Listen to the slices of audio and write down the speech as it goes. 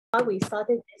why we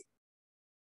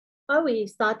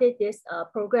started this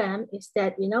program is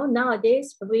that,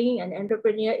 nowadays being an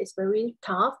entrepreneur is very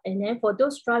tough. And then for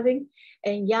those striving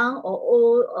and young or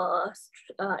old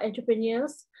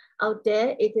entrepreneurs out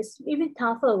there, it is even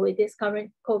tougher with this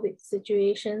current COVID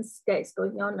situations that is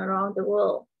going on around the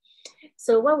world.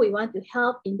 So what we want to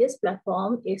help in this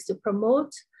platform is to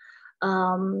promote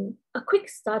a quick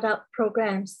startup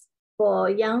programs for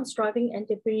young striving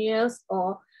entrepreneurs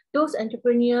or those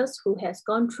entrepreneurs who has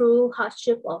gone through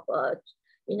hardship of,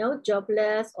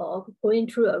 jobless or going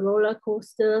through a roller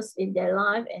coasters in their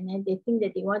life, and then they think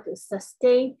that they want to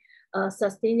sustain a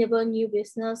sustainable new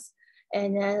business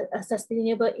and a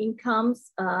sustainable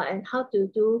incomes, and how to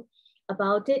do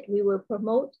about it. We will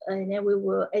promote and then we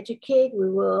will educate, we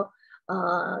will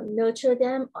nurture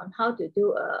them on how to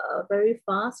do a very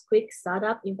fast, quick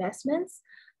startup investments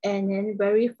and then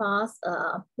very fast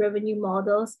revenue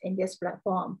models in this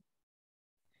platform.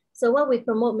 So what we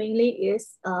promote mainly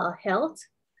is health,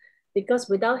 because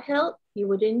without health, you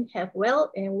wouldn't have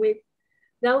wealth, and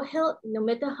without health, no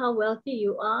matter how wealthy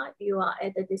you are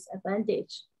at a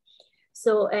disadvantage.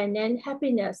 So, and then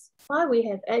happiness. Why we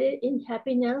have added in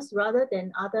happiness rather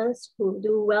than others who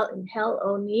do well in health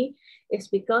only is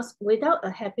because without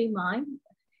a happy mind,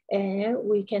 and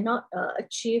we cannot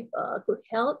achieve good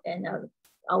health and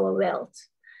our wealth.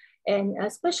 And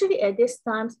especially at this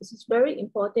time, it's very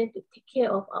important to take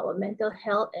care of our mental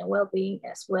health and well-being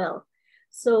as well.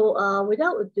 So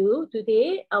without ado,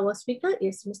 today our speaker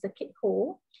is Mr. Kit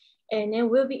Ho, and then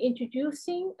we'll be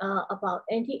introducing about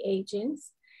anti-aging,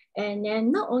 and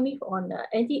then not only on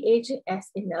anti-aging as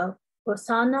in a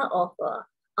persona of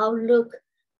outlook,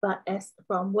 but as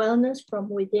from wellness from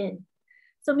within.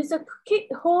 So Mr. Kit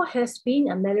Ho has been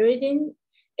a Meridian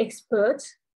expert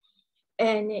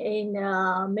and in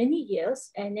many years,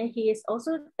 and then he is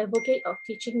also advocate of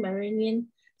teaching Marine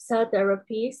Cell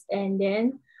Therapies, and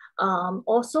then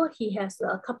also he has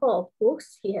a couple of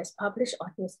books he has published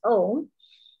on his own,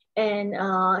 and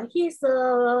he's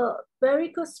a very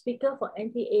good speaker for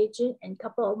anti-aging and a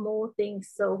couple of more things,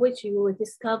 so which you will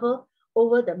discover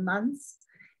over the months.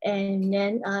 And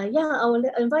then I will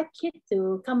invite Kit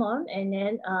to come on and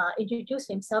then introduce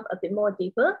himself a bit more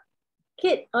deeper.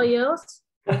 Kit, all yours.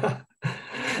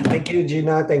 Thank you,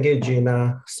 Gina. Thank you,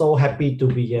 Gina. So happy to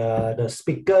be the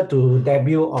speaker to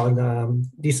debut on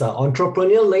this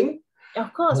entrepreneur link.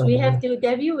 Of course, we have to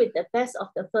debut with the best of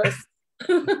the first.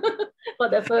 For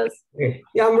the first. Okay.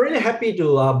 Yeah, I'm really happy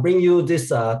to bring you this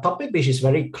topic, which is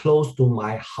very close to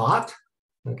my heart.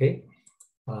 Okay.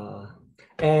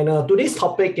 And today's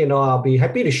topic, I'll be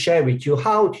happy to share with you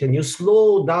how can you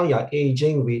slow down your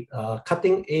aging with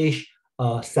cutting edge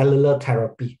cellular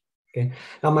therapy. Okay.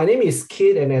 Now, my name is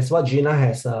Kit, and as what Gina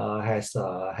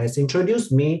has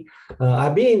introduced me,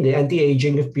 I've been in the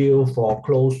anti-aging field for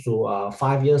close to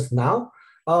 5 years now.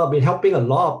 I've been helping a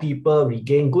lot of people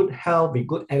regain good health with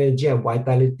good energy and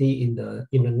vitality in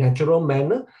a natural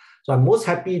manner. So I'm most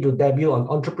happy to debut on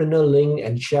Entrepreneur Link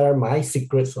and share my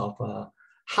secrets of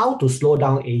how to slow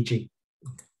down aging.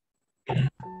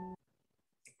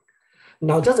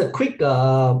 Now, just a quick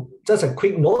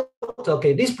note.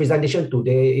 Okay, this presentation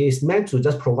today is meant to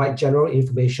just provide general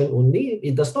information only.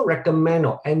 It does not recommend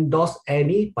or endorse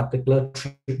any particular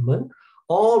treatment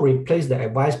or replace the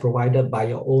advice provided by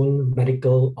your own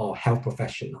medical or health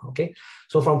professional. Okay,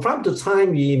 so from time to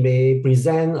time, we may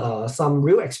present some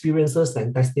real experiences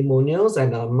and testimonials,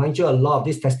 and mind you, a lot of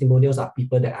these testimonials are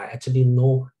people that I actually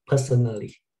know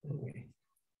personally. Okay.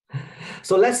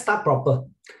 So let's start proper.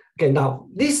 Okay, now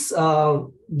this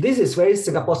is very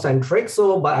Singapore-centric,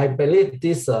 but I believe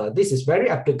this is very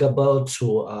applicable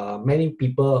to many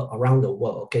people around the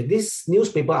world. Okay, this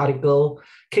newspaper article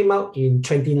came out in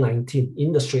 2019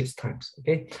 in the Straits Times.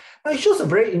 Okay, now it shows a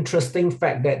very interesting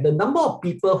fact that the number of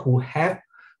people who have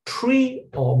 3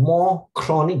 or more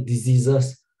chronic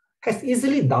diseases has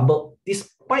easily doubled,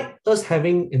 despite us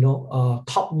having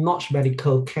top-notch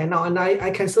medical care now, and I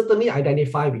can certainly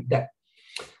identify with that.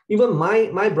 Even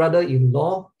my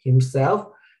brother-in-law himself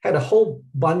had a whole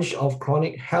bunch of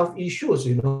chronic health issues,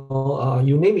 you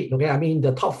name it. Okay, I mean,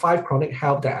 the top 5 chronic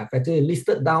health that I've actually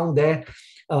listed down there,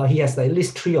 he has at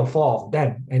least 3 or 4 of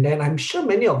them. And then I'm sure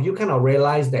many of you kind of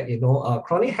realize that,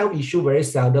 chronic health issue very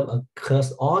seldom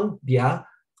occurs on their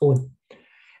own.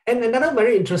 And another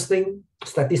very interesting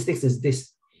statistics is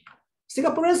this.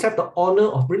 Singaporeans have the honor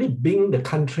of really being the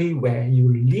country where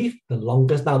you live the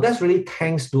longest. Now, that's really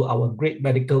thanks to our great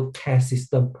medical care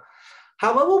system.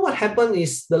 However, what happened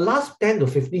is the last 10 to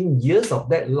 15 years of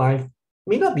that life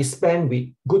may not be spent with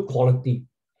good quality.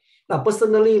 Now,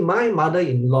 personally, my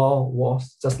mother-in-law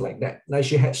was just like that. Like,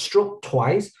 she had stroke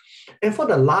twice, And for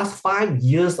the last 5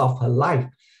 years of her life,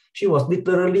 she was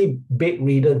literally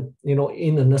bedridden,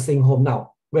 in a nursing home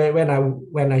now.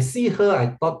 When I see her,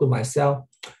 I thought to myself,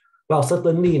 well,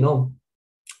 certainly,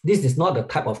 this is not the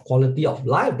type of quality of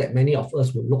life that many of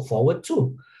us would look forward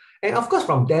to. And of course,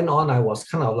 from then on, I was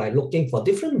kind of like looking for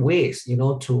different ways,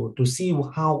 to see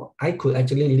how I could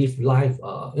actually live life,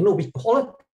 with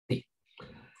quality.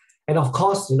 And of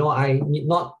course, I need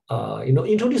not,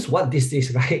 introduce what this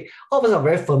is, right? All of us are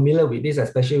very familiar with this,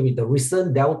 especially with the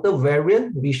recent Delta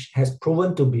variant, which has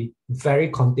proven to be very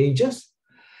contagious.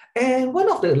 And one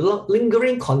of the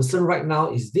lingering concern right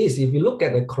now is this. If you look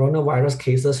at the coronavirus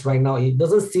cases right now, it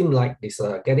doesn't seem like it's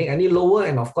getting any lower.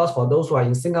 And of course, for those who are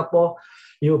in Singapore,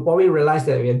 you will probably realize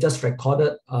that we have just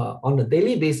recorded on a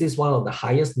daily basis one of the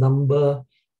highest number,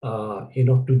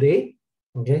 today.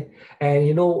 Okay,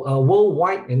 and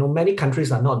worldwide, many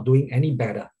countries are not doing any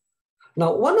better.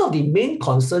 Now, one of the main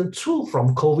concerns too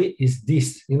from COVID is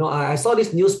this. I saw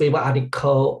this newspaper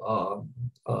article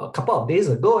a couple of days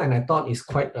ago, and I thought it's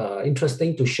quite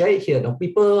interesting to share it here. The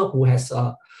people who has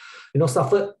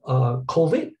suffered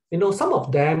COVID, some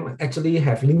of them actually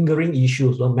have lingering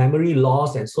issues, memory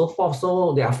loss and so forth.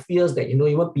 So there are fears that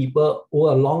even people who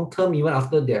are long term, even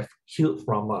after they have healed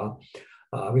from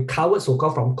recovered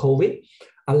so-called from COVID,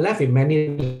 are left with many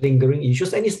lingering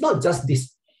issues. And it's not just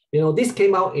this. This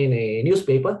came out in a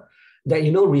newspaper that,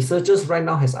 researchers right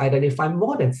now has identified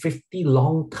more than 50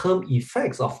 long-term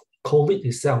effects of COVID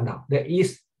itself now. That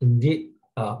is indeed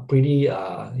pretty,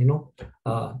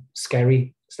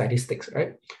 scary statistics,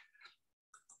 right?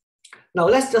 Now,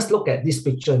 let's just look at this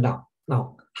picture now.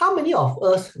 Now, how many of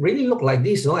us really look like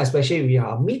this, especially we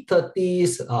are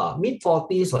mid-30s,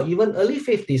 mid-40s, or even early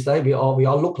 50s, right? We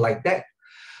all look like that.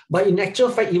 But in actual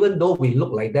fact, even though we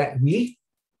look like that, we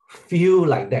feel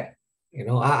like that.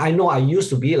 I know I used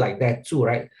to be like that too,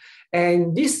 right?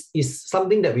 And this is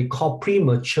something that we call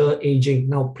premature aging.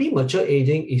 Now, premature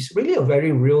aging is really a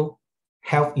very real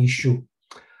health issue.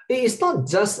 It is not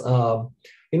just,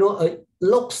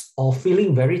 looks or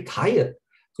feeling very tired.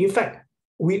 In fact,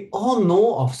 we all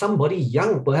know of somebody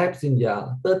young, perhaps in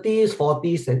their 30s,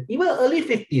 40s, and even early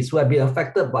 50s, who have been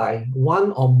affected by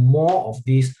one or more of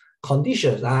these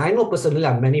conditions. I know personally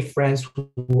I have many friends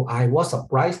who I was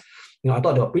surprised. I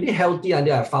thought they were pretty healthy, and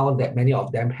then I found that many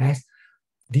of them has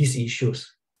these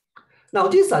issues. Now,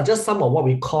 these are just some of what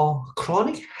we call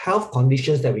chronic health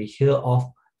conditions that we hear of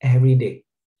every day.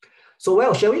 So,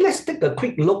 well, shall we? Let's take a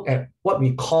quick look at what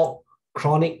we call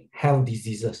chronic health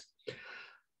diseases.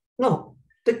 Now,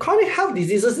 the chronic health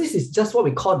diseases, this is just what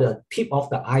we call the tip of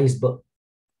the iceberg,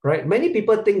 right? Many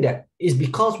people think that it's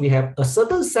because we have a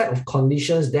certain set of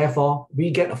conditions, therefore we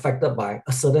get affected by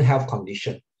a certain health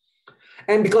condition.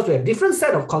 And because we have different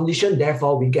set of conditions,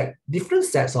 therefore we get different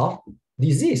sets of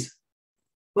disease.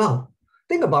 Well,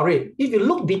 think about it. If you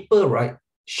look deeper, right,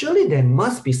 surely there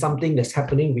must be something that's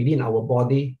happening within our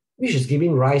body which is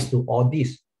giving rise to all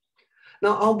this.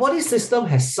 Now, our body system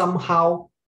has somehow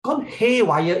gone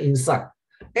haywire inside,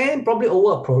 and probably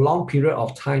over a prolonged period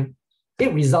of time,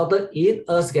 it resulted in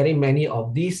us getting many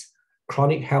of these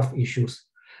chronic health issues.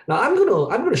 Now, I'm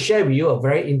going to share with you a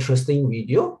very interesting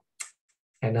video,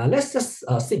 and let's just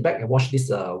sit back and watch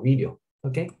this video.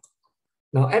 Okay.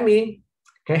 Now, Emmy,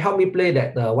 can you help me play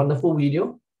that wonderful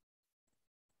video?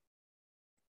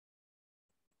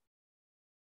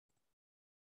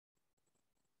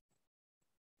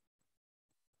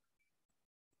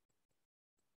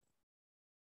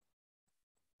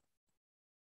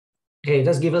 Okay,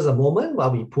 just give us a moment while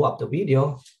we pull up the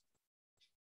video.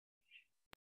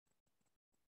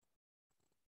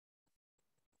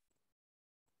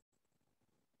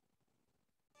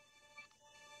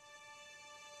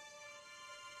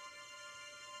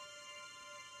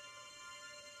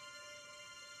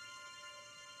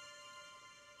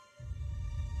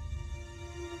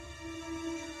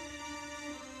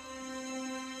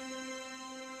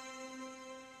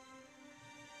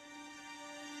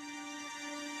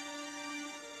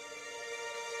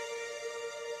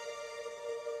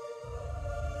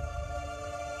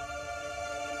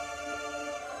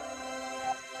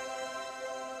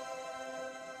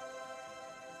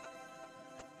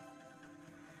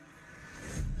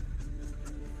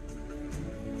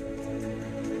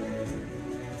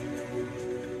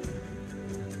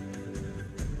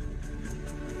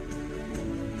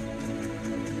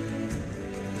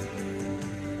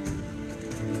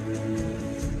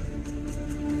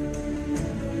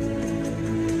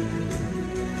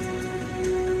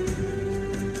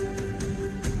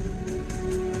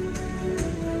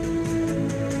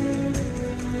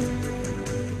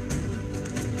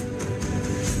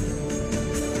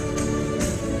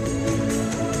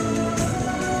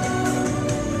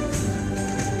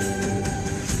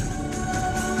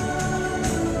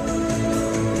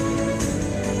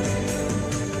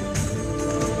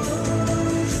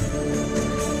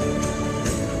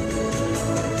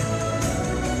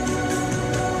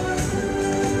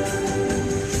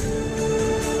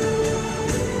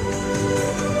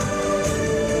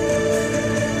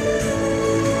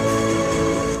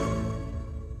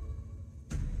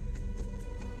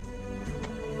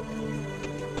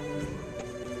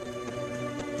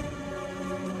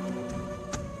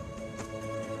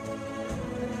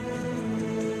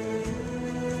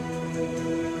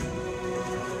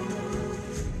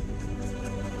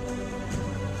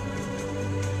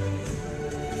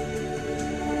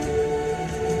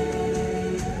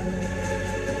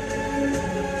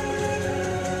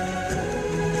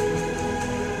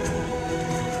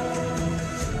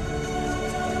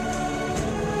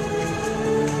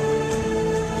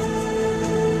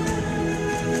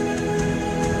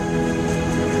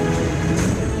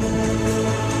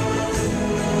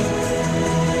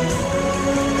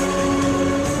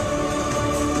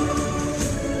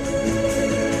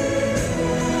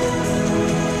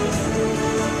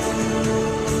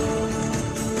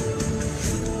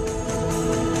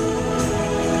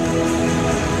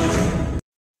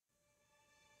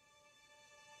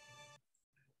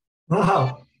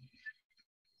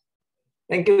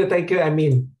 Thank you. I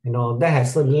mean, that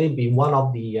has certainly been one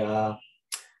of the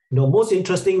most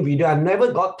interesting video. I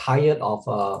never got tired of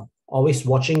always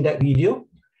watching that video.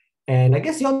 And I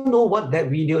guess you all know what that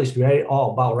video is really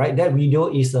all about, right? That video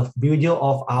is a video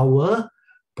of our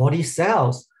body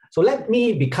cells. So let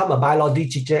me become a biology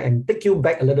teacher and take you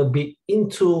back a little bit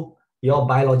into your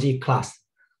biology class.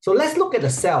 So let's look at the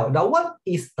cell. Now, what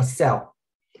is a cell?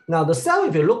 Now, the cell,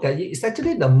 if you look at it, is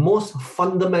actually the most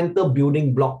fundamental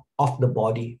building block of the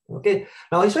body. Okay.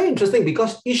 Now, it's very interesting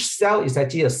because each cell is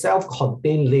actually a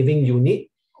self-contained living unit,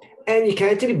 and it can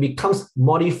actually become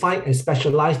modified and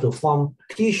specialized to form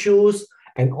tissues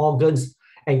and organs.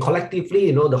 And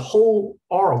collectively,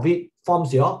 all of it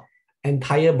forms your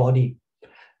entire body.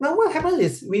 Now, what happens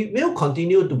is we will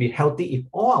continue to be healthy if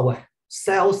all our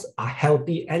cells are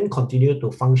healthy and continue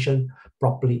to function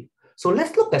properly. So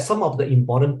let's look at some of the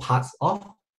important parts of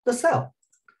the cell.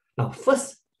 Now,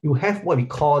 first, you have what we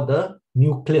call the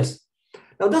nucleus.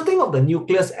 Now, just think of the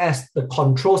nucleus as the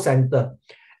control center.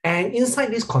 And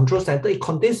inside this control center, it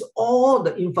contains all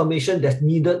the information that's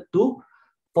needed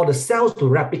for the cells to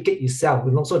replicate itself,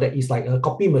 so that it's like a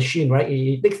copy machine, right?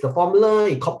 It takes the formula,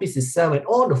 it copies itself, and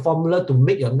all the formula to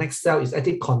make your next cell is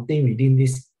actually contained within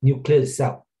this nucleus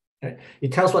itself. Right?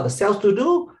 It tells what the cells to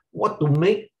do, what to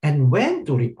make, and when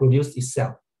to reproduce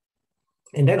itself.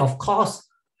 And then, of course,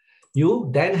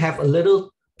 you then have a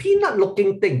little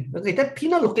peanut-looking thing. Okay, that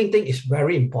peanut-looking thing is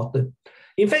very important.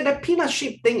 In fact, that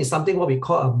peanut-shaped thing is something what we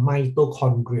call a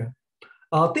mitochondria.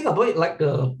 Think about it like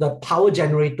the power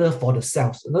generator for the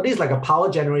cells. This is like a power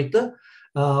generator.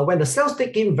 When the cells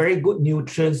take in very good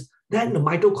nutrients, then the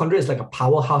mitochondria is like a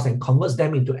powerhouse and converts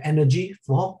them into energy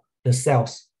for the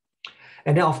cells.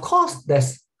 And then, of course,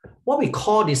 there's what we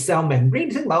call the cell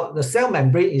membrane. Think about the cell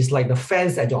membrane is like the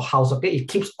fence at your house, okay? It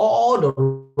keeps all the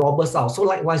robbers out. So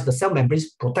likewise, the cell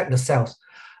membranes protect the cells,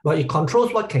 but it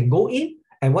controls what can go in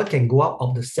and what can go out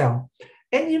of the cell.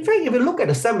 And in fact, if you look at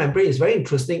the cell membrane, it's very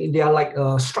interesting. They are like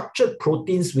structured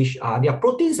proteins, they are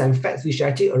proteins and fats which are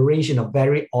actually arranged in a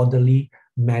very orderly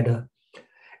manner.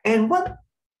 And what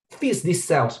feeds these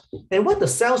cells and what the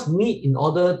cells need in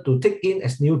order to take in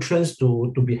as nutrients to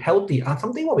be healthy are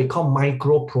something what we call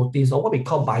microproteins, or what we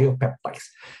call biopeptides.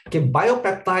 Okay,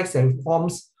 biopeptides and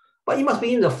forms, but it must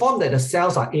be in the form that the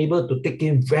cells are able to take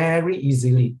in very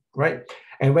easily, right?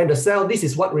 And when the cell, this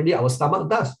is what really our stomach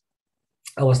does.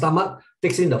 Our stomach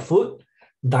takes in the food,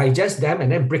 digests them,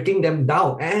 and then breaking them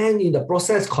down, and in the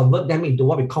process convert them into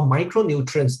what we call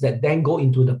micronutrients that then go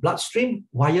into the bloodstream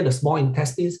via the small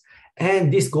intestines.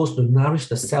 And this goes to nourish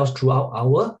the cells throughout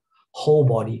our whole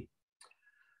body.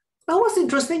 Now, what's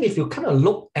interesting, if you kind of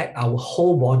look at our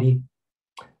whole body,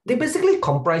 they basically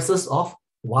comprises of,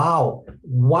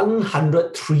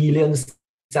 100 trillion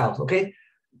cells, okay?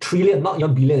 Trillion, not your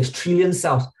billion, it's trillion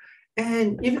cells.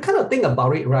 And if you kind of think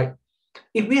about it, right,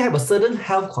 if we have a certain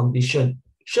health condition,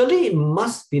 surely it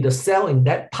must be the cell in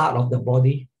that part of the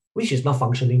body which is not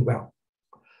functioning well.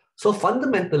 So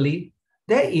fundamentally,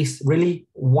 there is really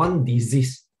one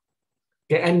disease,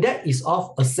 okay, and that is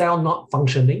of a cell not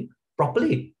functioning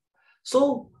properly.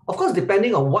 So, of course,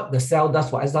 depending on what the cell does,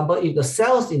 for example, if the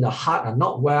cells in the heart are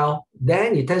not well,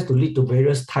 then it tends to lead to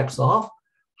various types of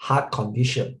heart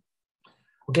condition.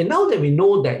 Okay, now that we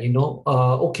know that,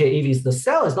 okay, if the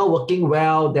cell is not working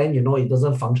well, then, it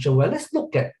doesn't function well, let's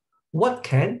look at what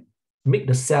can make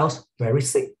the cells very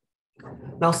sick.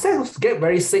 Now, cells get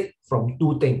very sick from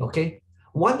two things, okay?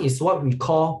 One is what we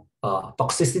call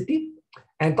toxicity.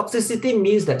 And toxicity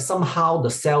means that somehow the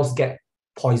cells get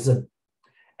poisoned.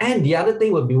 And the other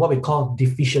thing would be what we call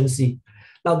deficiency.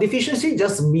 Now, deficiency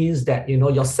just means that,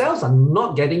 your cells are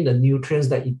not getting the nutrients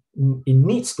that it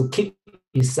needs to keep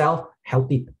itself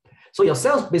healthy. So your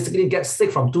cells basically get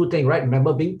sick from two things, right?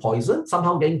 Remember, being poisoned,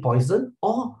 somehow getting poisoned,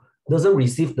 or doesn't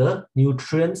receive the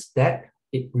nutrients that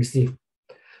it received.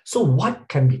 So what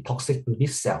can be toxic to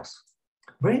these cells?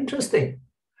 Very interesting,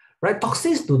 right?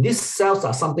 Toxins to these cells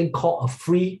are something called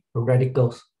free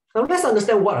radicals. Now let's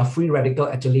understand what a free radical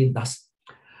actually does.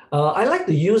 I like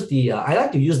to use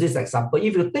this example.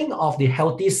 If you think of the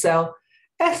healthy cell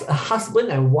as a husband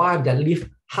and wife that live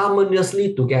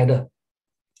harmoniously together,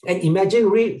 and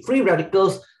imagine free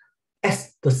radicals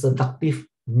as the seductive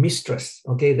mistress.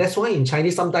 Okay, that's why in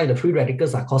Chinese sometimes the free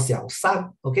radicals are called 小三.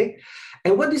 Okay,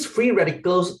 and what these free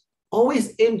radicals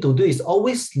always aim to do is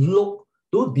always look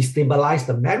to destabilize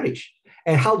the marriage.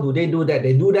 And how do they do that?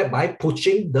 They do that by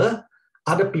pushing the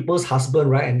other people's husband,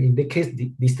 right? And in the case,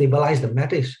 destabilize the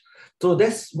marriage. So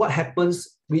that's what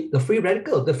happens with the free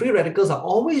radicals. The free radicals are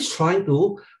always trying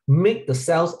to make the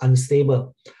cells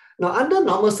unstable. Now, under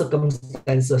normal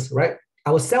circumstances, right,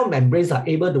 our cell membranes are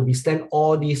able to withstand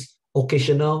all these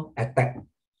occasional attack.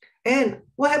 And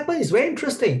what happens is very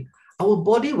interesting. Our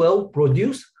body will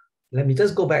produce, let me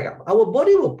just go back up. Our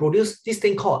body will produce this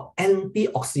thing called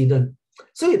antioxidant.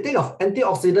 So you think of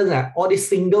antioxidants like all these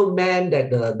single men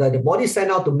that the body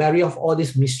send out to marry off all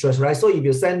these mistress, right? So if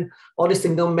you send all these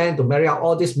single men to marry out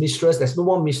all these mistress, there's no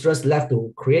more mistress left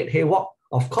to create havoc.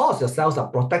 Of course, your cells are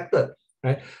protected,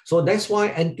 right? So that's why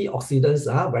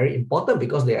antioxidants are very important,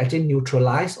 because they actually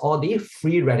neutralize all the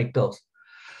free radicals.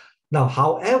 Now,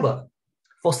 however,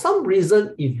 for some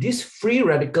reason, if these free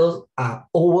radicals are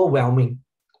overwhelming,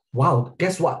 wow,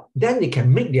 guess what? Then they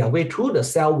can make their way through the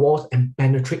cell walls and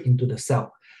penetrate into the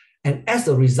cell. And as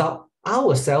a result,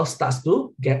 our cell starts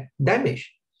to get damaged.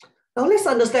 Now let's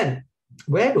understand,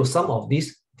 where do some of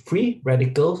these free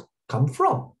radicals come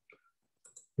from?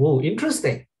 Whoa,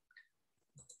 interesting.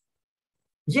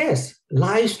 Yes,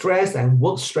 life stress and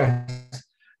work stress.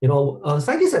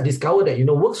 Scientists have discovered that,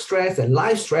 work stress and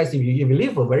life stress, if you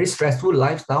live a very stressful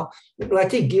lifestyle, it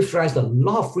actually gives rise to a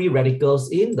lot of free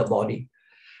radicals in the body.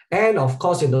 And of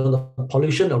course, the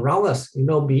pollution around us,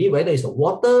 be it whether it's the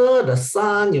water, the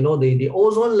sun, the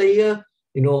ozone layer,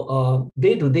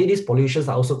 day-to-day, these pollutions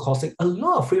are also causing a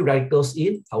lot of free radicals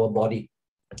in our body.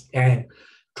 And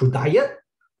through diet,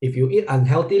 if you eat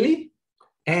unhealthily,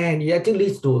 and it actually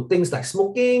leads to things like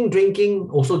smoking, drinking,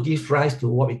 also gives rise to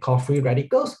what we call free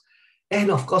radicals.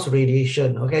 And of course,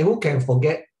 radiation, okay? Who can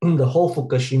forget the whole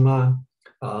Fukushima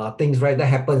things, right? That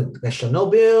happened, there's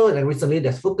Chernobyl, and recently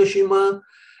there's Fukushima.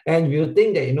 And if you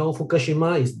think that,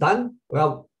 Fukushima is done,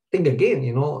 well, think again,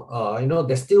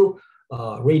 there's still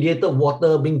radiated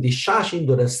water being discharged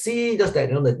into the sea, just that,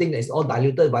 the thing that is all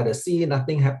diluted by the sea,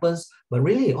 nothing happens. But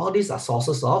really, all these are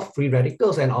sources of free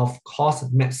radicals and, of course,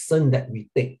 medicine that we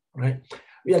take, right?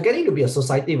 We are getting to be a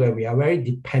society where we are very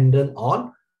dependent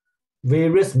on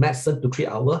various medicine to treat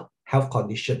our health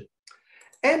condition.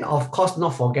 And, of course,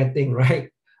 not forgetting, right?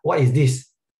 What is this?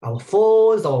 Our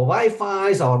phones, our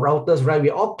Wi-Fi's, our routers, right?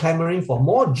 We're all clamoring for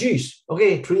more Gs,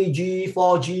 okay? 3G,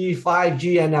 4G,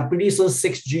 5G, and pretty soon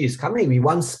 6G is coming. We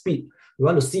want speed. We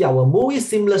want to see our movies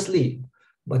seamlessly.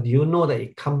 But do you know that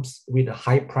it comes with a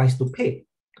high price to pay?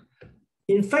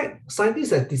 In fact, scientists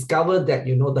have discovered that,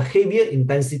 the heavier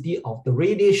intensity of the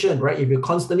radiation, right? If you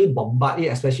constantly bombard it,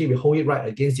 especially if you hold it right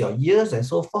against your ears and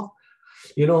so forth,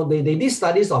 they did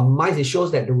studies on mice. It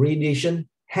shows that the radiation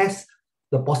has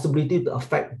the possibility to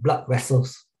affect blood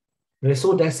vessels. Okay,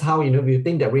 so that's how, if you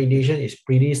think that radiation is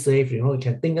pretty safe, you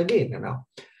can think again. Now,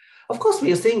 of course,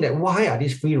 we are saying that why are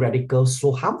these free radicals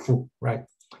so harmful, right?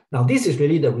 Now, this is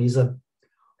really the reason.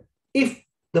 If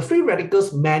the free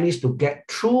radicals manage to get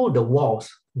through the walls,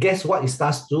 guess what? It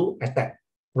starts to attack,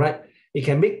 right? It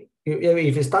can make,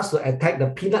 if it starts to attack the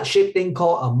peanut-shaped thing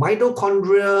called a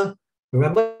mitochondria,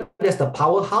 remember, that's the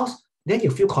powerhouse, then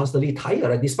you feel constantly tired,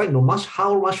 right? Despite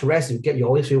how much rest you get, you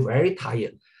always feel very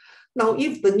tired. Now,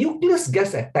 if the nucleus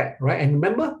gets attacked, right? And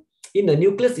remember, in the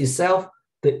nucleus itself,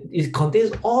 it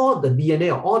contains all the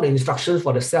DNA or all the instructions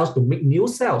for the cells to make new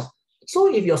cells.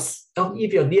 So if your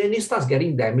DNA starts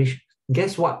getting damaged,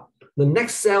 guess what? The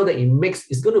next cell that it makes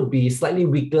is going to be slightly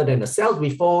weaker than the cells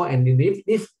before. And if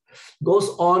this goes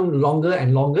on longer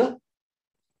and longer,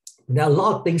 there are a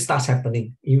lot of things start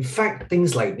happening. In fact,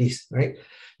 things like this, right?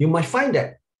 You might find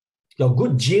that your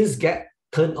good genes get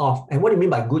turned off. And what do you mean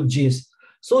by good genes?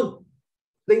 So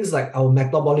things like our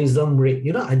metabolism rate,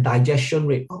 our digestion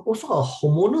rate, also our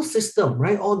hormonal system,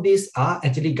 right? All these are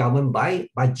actually governed by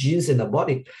genes in the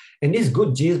body. And these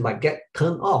good genes might get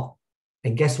turned off.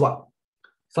 And guess what?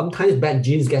 Sometimes bad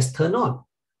genes get turned on.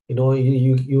 You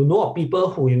know of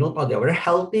people who, thought they're very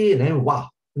healthy, and then wow,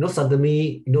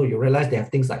 suddenly, you realize they have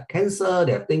things like cancer,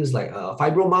 they have things like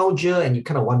fibromyalgia, and you're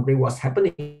kind of wondering what's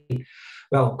happening.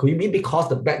 Well, could it be because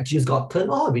the bad genes got turned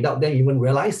on without them even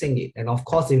realizing it? And of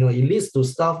course, it leads to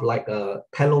stuff like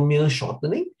telomere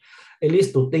shortening. It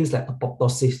leads to things like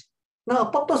apoptosis.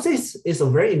 Now, apoptosis is a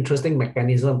very interesting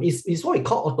mechanism. It's what we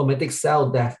call automatic cell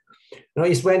death.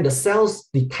 It's when the cells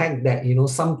detect that,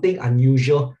 something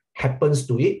unusual happens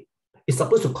to it. It's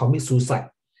supposed to commit suicide.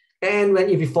 And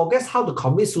if it forgets how to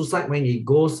commit suicide, when it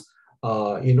goes,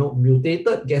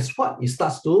 mutated, guess what? It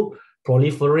starts to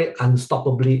proliferate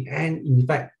unstoppably. And in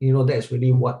fact, that's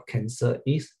really what cancer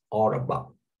is all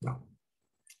about. Now,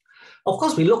 of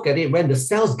course, we look at it when the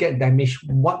cells get damaged,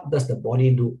 what does the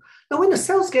body do? Now, when the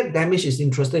cells get damaged, it's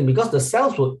interesting because the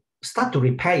cells will start to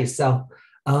repair itself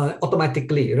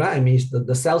automatically, right? I mean,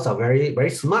 the cells are very, very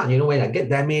smart. When I get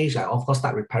damaged, I of course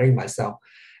start repairing myself.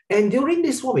 And during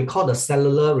this, what we call the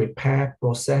cellular repair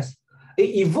process,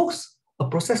 it evokes a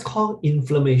process called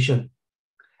inflammation.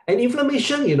 And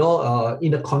inflammation, in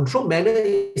a controlled manner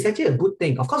is actually a good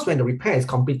thing. Of course, when the repair is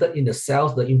completed in the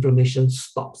cells, the inflammation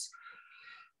stops.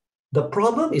 The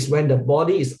problem is when the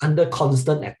body is under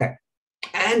constant attack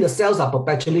and the cells are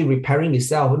perpetually repairing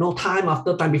itself, time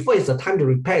after time. Before it's the time to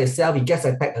repair itself, it gets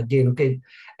attacked again, okay?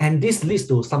 And this leads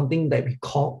to something that we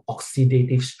call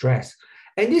oxidative stress.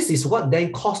 And this is what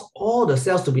then causes all the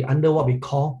cells to be under what we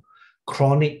call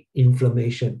chronic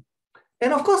inflammation.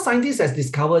 And of course, scientists have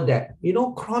discovered that,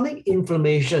 chronic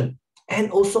inflammation and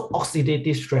also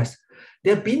oxidative stress,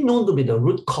 they've been known to be the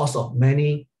root cause of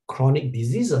many chronic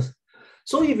diseases.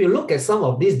 So if you look at some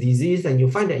of these diseases and you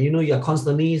find that, you're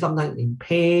constantly sometimes in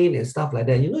pain and stuff like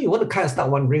that, you want to kind of start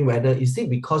wondering whether is it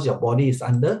because your body is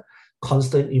under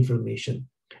constant inflammation.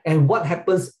 And what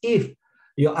happens if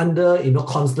you're under,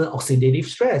 constant oxidative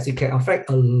stress? It can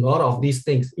affect a lot of these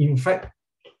things. In fact,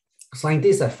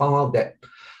 scientists have found out that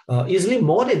easily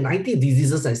more than 90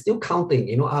 diseases and still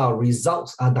counting,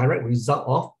 are direct result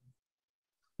of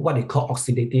what they call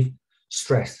oxidative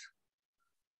stress.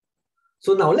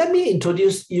 So now let me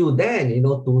introduce you then,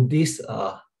 to this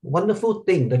wonderful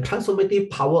thing, the transformative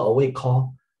power of what we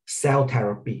call cell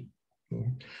therapy.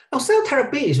 Now, cell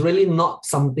therapy is really not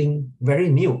something very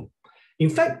new. In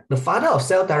fact, the father of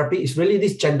cell therapy is really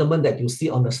this gentleman that you see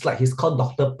on the slide. He's called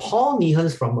Dr. Paul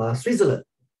Nihans from Switzerland.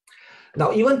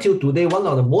 Now, even till today, one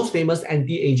of the most famous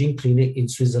anti-aging clinic in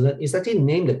Switzerland is actually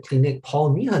named the clinic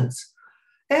Paul Nihans.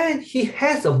 And he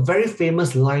has a very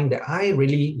famous line that I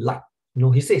really like.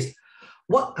 He says,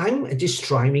 what I'm actually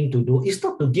striving to do is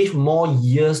not to give more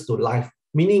years to life,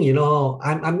 meaning,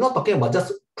 I'm not talking about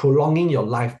just prolonging your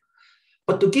life,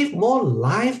 but to give more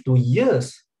life to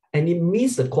years. And it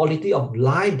means the quality of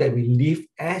life that we live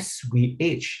as we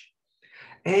age.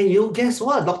 And you guess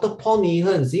what? Dr. Paul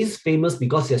Nihans is famous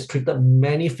because he has treated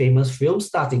many famous film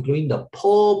stars, including the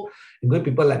Pope, including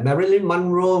people like Marilyn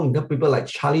Monroe, including people like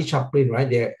Charlie Chaplin, right?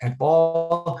 They have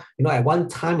all, at one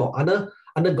time or other,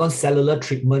 undergone cellular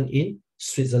treatment in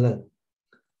Switzerland.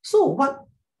 So what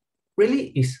really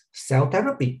is cell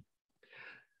therapy?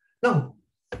 Now,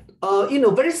 in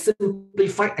a very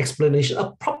simplified explanation,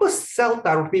 a proper cell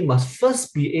therapy must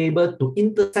first be able to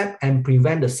intercept and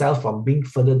prevent the cells from being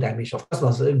further damaged. Of course,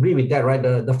 must agree with that, right?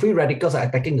 The free radicals are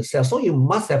attacking the cells. So you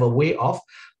must have a way of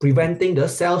preventing the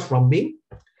cells from being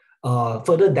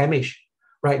further damaged,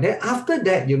 right? Then after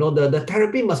that, the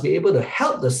therapy must be able to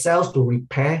help the cells to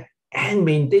repair and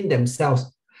maintain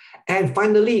themselves. And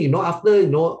finally,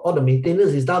 after, all the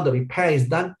maintenance is done, the repair is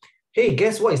done, hey,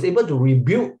 guess what? It's able to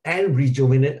rebuild and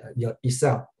rejuvenate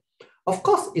itself. Of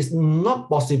course, it's not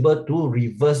possible to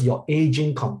reverse your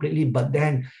aging completely, but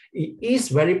then it is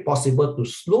very possible to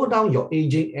slow down your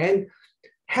aging and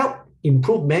help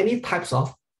improve many types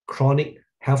of chronic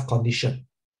health conditions.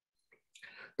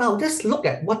 Now, let's look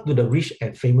at what do the rich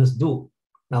and famous do.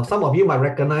 Now, some of you might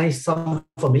recognize some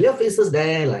familiar faces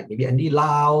there, like maybe Andy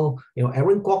Lau,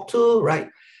 Aaron Kwok too, right?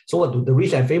 So what do the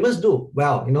rich and famous do?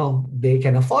 Well, they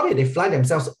can afford it. They fly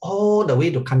themselves all the way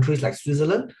to countries like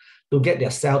Switzerland to get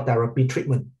their cell therapy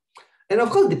treatment. And of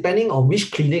course, depending on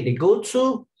which clinic they go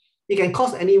to, it can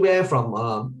cost anywhere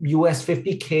from US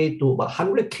 50K to about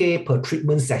 100K per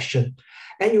treatment session.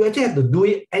 And you actually have to do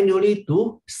it annually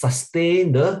to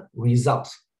sustain the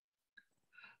results.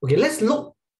 Okay, let's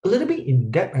look a little bit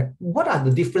in depth at what are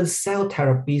the different cell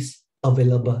therapies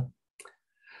available.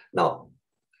 Now,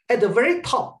 at the very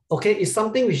top, okay, is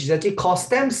something which is actually called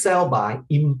stem cell by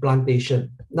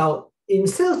implantation. Now, in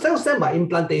cell by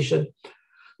implantation,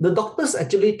 the doctors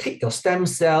actually take your stem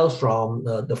cells from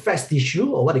the fat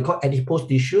tissue, or what they call adipose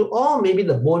tissue, or maybe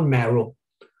the bone marrow,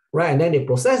 right? And then they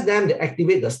process them, they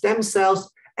activate the stem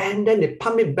cells, and then they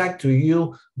pump it back to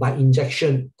you by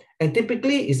injection. And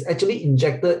typically, it's actually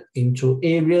injected into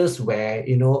areas where,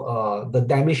 the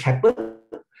damage happened.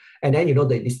 And then,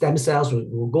 the stem cells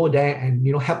will go there and,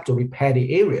 help to repair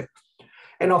the area.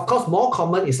 And of course, more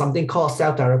common is something called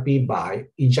cell therapy by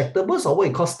injectables, or what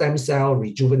we call stem cell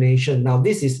rejuvenation. Now,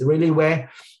 this is really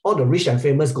where all the rich and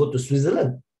famous go to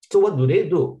Switzerland. So what do they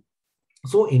do?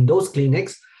 So in those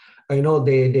clinics,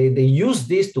 they use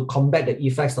this to combat the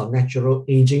effects of natural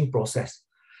aging process.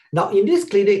 Now, in this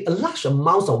clinic, a large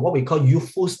amount of what we call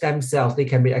youthful stem cells, they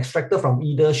can be extracted from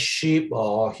either sheep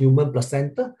or human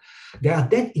placenta. They are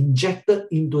then injected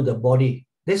into the body.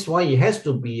 That's why it has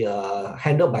to be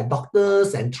handled by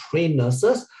doctors and trained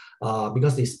nurses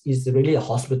because it's really a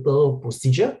hospital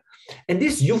procedure. And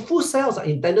these youthful cells are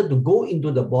intended to go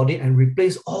into the body and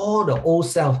replace all the old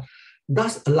cells,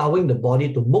 thus allowing the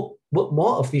body to work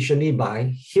more efficiently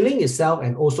by healing itself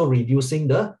and also reducing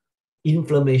the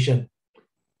inflammation.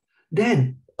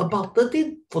 Then, about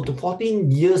 13 to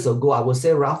 14 years ago, I would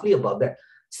say roughly about that,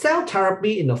 cell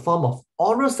therapy in the form of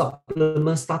oral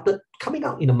supplements started coming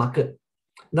out in the market.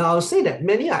 Now, I'll say that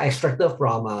many are extracted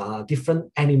from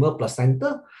different animal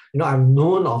placenta. I've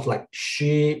known of like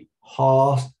sheep,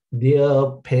 horse,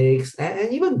 deer, pigs,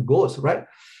 and even goats, right?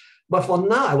 But for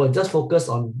now, I will just focus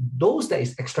on those that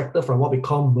is extracted from what we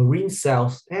call marine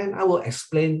cells, and I will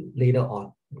explain later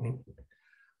on.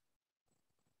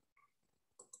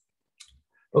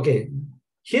 Okay,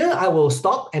 here I will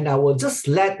stop and I will just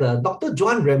let Dr.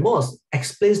 Juan Ramos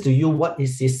explains to you what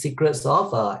is the secrets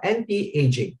of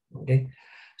anti-aging. Okay,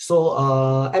 so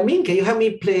Amin, can you help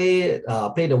me play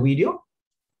the video?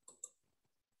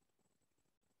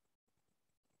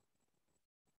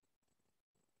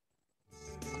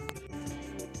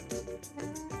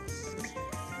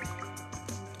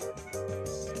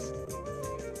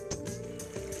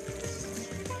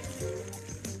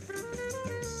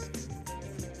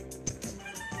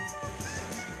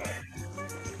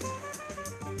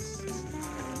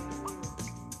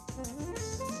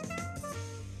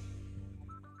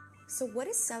 So what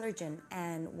is Celergen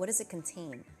and what does it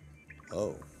contain?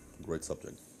 Oh, great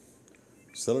subject.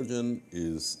 Celergen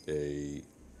is a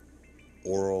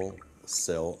oral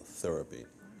cell therapy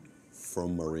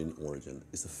from marine origin.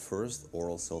 It's the first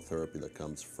oral cell therapy that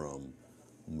comes from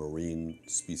marine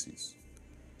species,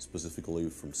 specifically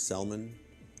from salmon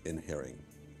and herring.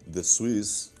 The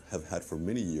Swiss have had for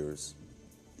many years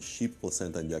sheep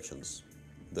placenta injections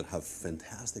that have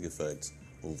fantastic effects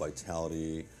on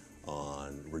vitality,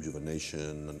 on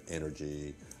rejuvenation, on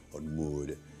energy, on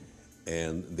mood,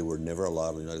 and they were never allowed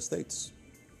in the United States.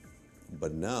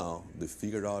 But now they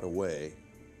figured out a way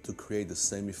to create the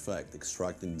same effect,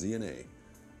 extracting DNA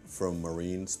from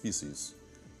marine species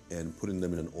and putting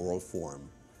them in an oral form,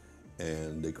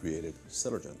 and they created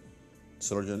Celergen.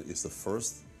 Celergen is the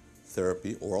first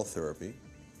therapy, oral therapy,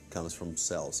 comes from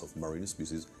cells of marine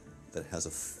species that has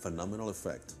a phenomenal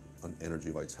effect on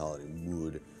energy, vitality,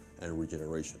 mood, and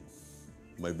regeneration.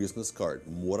 My business card,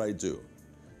 what I do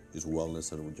is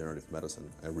wellness and regenerative medicine.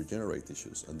 I regenerate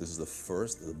tissues, and this is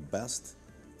the best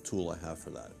tool I have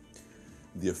for that.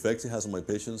 The effect it has on my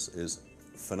patients is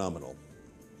phenomenal.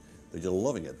 They're just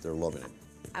loving it, they're loving it.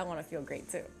 I want to feel great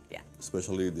too, yeah.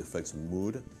 Especially the effects on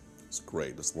mood, it's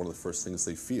great. It's one of the first things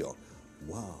they feel.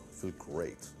 Wow, I feel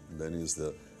great. Then is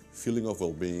the feeling of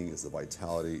well-being, is the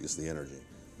vitality, is the energy.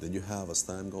 Then you have, as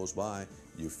time goes by,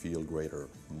 you feel greater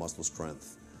muscle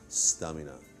strength,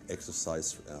 stamina,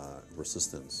 exercise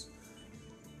resistance.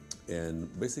 And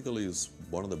basically it's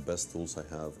one of the best tools I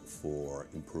have for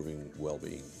improving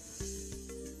well-being.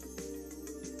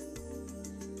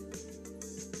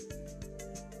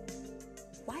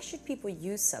 Why should people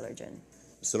use Celergen?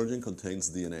 Celergen contains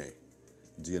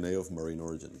DNA of marine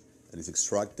origin, and is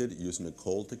extracted using a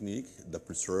cold technique that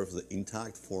preserves the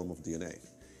intact form of DNA.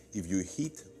 If you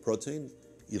heat protein,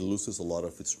 it loses a lot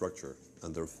of its structure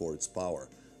and therefore its power.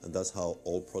 And that's how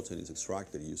all protein is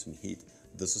extracted, using heat.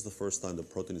 This is the first time the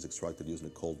protein is extracted using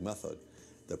a cold method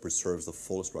that preserves the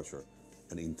full structure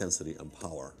and intensity and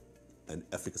power and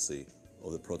efficacy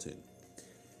of the protein.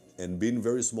 And being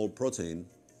very small protein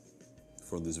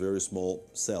from these very small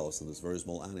cells and these very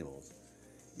small animals,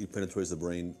 it penetrates the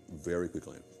brain very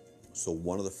quickly. So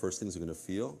one of the first things you're going to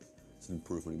feel is an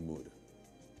improvement in mood,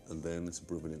 and then it's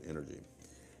improvement in energy.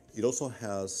 It also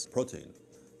has protein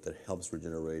that helps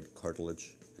regenerate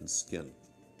cartilage and skin.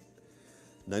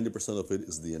 90% of it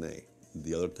is DNA.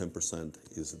 The other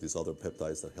 10% is these other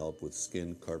peptides that help with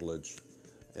skin, cartilage,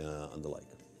 and the like.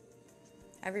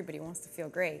 Everybody wants to feel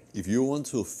great. If you want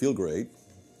to feel great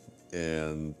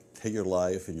and take your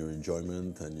life and your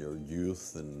enjoyment and your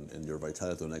youth and your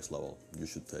vitality to the next level, you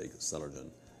should take Celergen.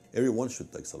 Everyone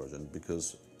should take Celergen,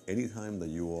 because anytime that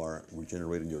you are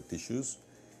regenerating your tissues,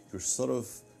 you're sort of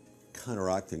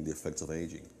counteracting the effects of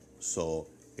aging. So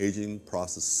aging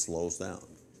process slows down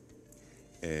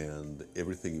and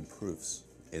everything improves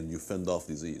and you fend off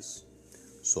disease.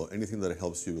 So anything that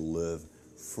helps you live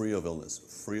free of illness,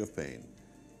 free of pain,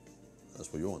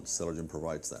 that's what you want. Celergen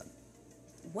provides that.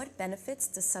 What benefits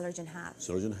does Celergen have?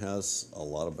 Celergen has a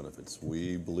lot of benefits.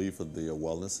 We believe at the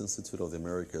Wellness Institute of the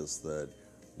Americas that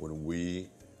when we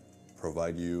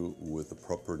provide you with the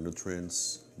proper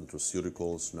nutrients,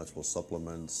 nutraceuticals, natural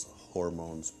supplements,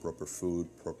 hormones, proper food,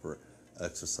 proper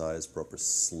exercise, proper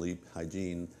sleep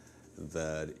hygiene,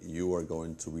 that you are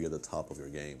going to be at the top of your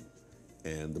game.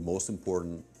 And the most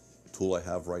important tool I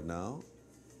have right now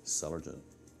is Celergen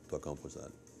to accomplish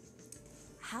that.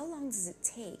 How long does it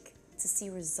take to see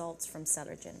results from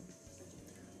Celergen?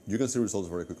 You can see results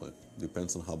very quickly.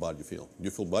 Depends on how bad you feel. If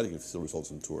you feel bad, you can see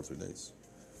results in 2 or 3 days.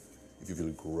 If you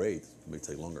feel great, it may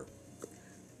take longer.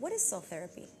 What is cell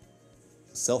therapy?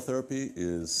 Cell therapy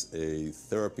is a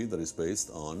therapy that is based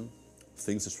on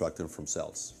things extracted from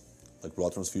cells. Like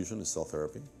blood transfusion is cell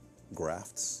therapy,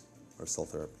 grafts are cell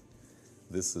therapy.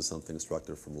 This is something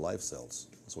extracted from live cells,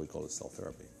 that's why we call it cell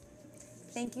therapy.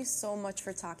 Thank you so much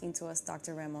for talking to us,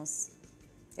 Dr. Ramos.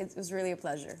 It was really a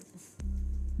pleasure.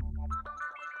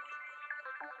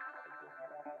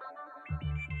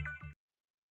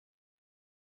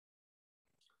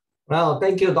 Well,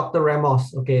 thank you, Dr.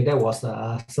 Ramos. Okay, that was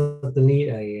certainly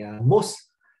a most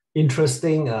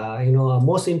interesting,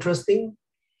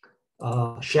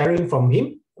 sharing from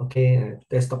him. Okay,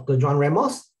 that's Dr. John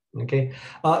Ramos. Okay,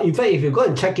 in fact, if you go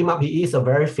and check him up, he is a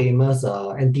very famous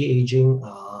anti-aging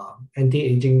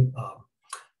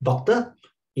doctor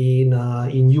in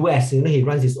US. He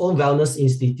runs his own wellness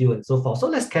institute and so forth. So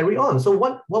let's carry on. So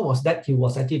what was that he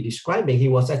was actually describing? He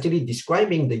was actually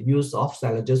describing the use of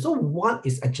Celergen. So what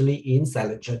is actually in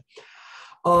Celergen?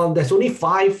 There's only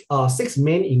 6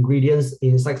 main ingredients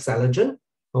inside Celergen.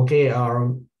 Okay,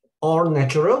 all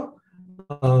natural.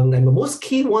 And the most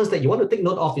key ones that you want to take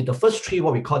note of is the first 3,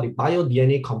 what we call the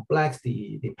bio-DNA complex,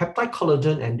 the peptide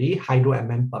collagen, and the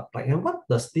hydro-MM peptide. And what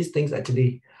does these things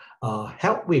actually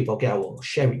help with? Okay, I will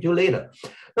share with you later.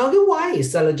 Now, why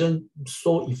is Celergen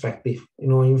so effective?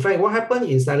 In fact, what happened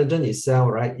in Celergen itself,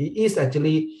 right? It is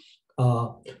actually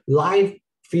live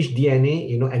fish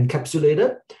DNA,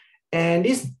 encapsulated, and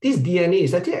this DNA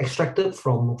is actually extracted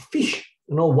from fish,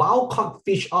 wild-caught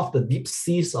fish off the deep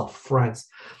seas of France.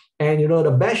 And the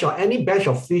batch or any batch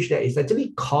of fish that is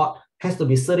actually caught has to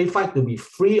be certified to be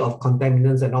free of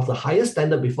contaminants and of the highest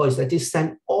standard before it's actually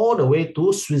sent all the way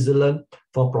to Switzerland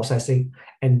for processing.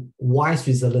 And why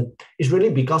Switzerland? It's really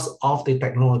because of the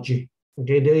technology.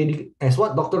 Okay, as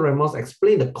what Dr. Ramos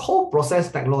explained, the cold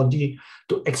process technology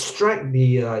to extract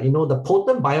the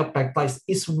potent biopeptides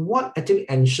is what actually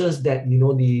ensures that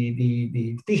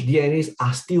the fish DNAs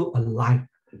are still alive.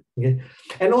 Okay,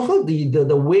 and also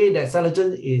the way that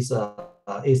Celergen is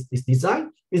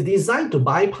designed to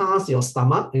bypass your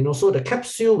stomach. So the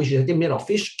capsule, which is actually made of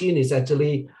fish skin, is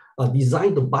actually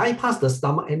designed to bypass the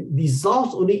stomach and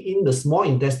dissolves only in the small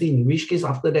intestine. In which case,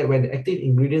 after that, when the active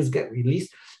ingredients get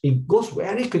released, it goes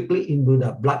very quickly into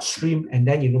the bloodstream and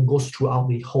then goes throughout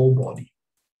the whole body.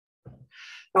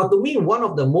 Now, to me, one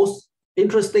of the most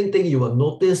interesting thing you will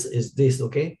notice is this.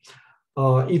 Okay.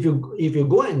 If you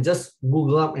go and just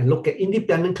Google up and look at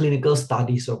independent clinical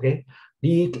studies, okay,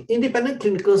 the independent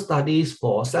clinical studies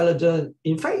for Celergen,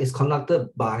 in fact, is conducted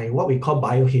by what we call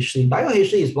BioHC.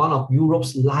 BioHC is one of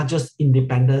Europe's largest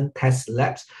independent test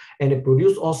labs, and they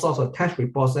produce all sorts of test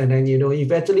reports. And then, if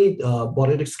you actually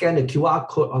bother to scan the QR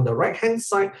code on the right-hand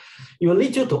side, it will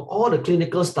lead you to all the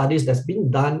clinical studies that's been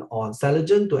done on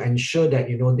Celergen to ensure that,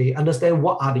 they understand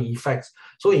what are the effects.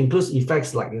 So it includes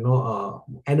effects like,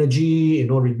 energy,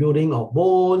 rebuilding of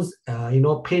bones,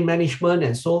 pain management,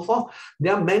 and so forth.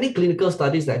 There are many clinical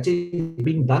studies that actually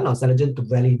being done on Celergen to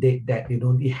validate that,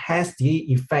 it has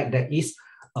the effect that is,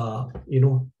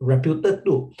 reputed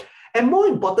to. And more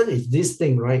important is this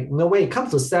thing, right? When it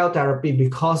comes to cell therapy,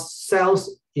 because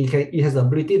cells, it has the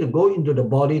ability to go into the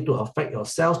body to affect your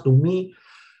cells. To me,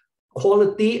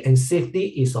 quality and safety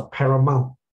is of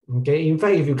paramount. Okay, in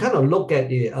fact, if you kind of look at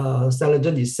the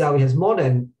Celergen itself, it has more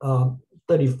than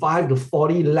 35 to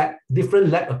 40 different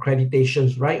lab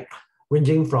accreditations, right?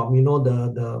 Ranging from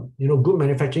the good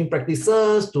manufacturing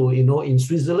practices to in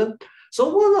Switzerland.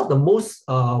 So one of the most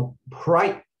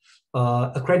pride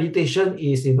accreditation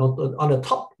is on the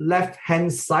top left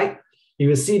hand side. You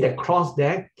will see that cross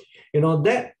there.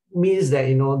 That means that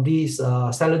this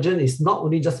Celergen is not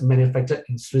only just manufactured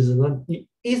in Switzerland, it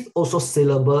is also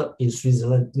sellable in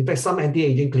Switzerland. In fact, some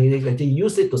anti-aging clinics actually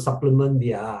use it to supplement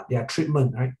their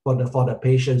treatment, right, for the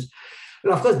patients.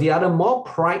 And of course, the other more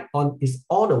pride on is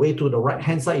all the way to the right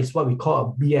hand side is what we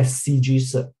call a BSCG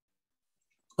cert.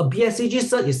 A BSCG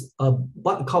cert is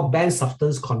what we call Banned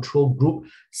Substance Control Group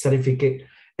certificate.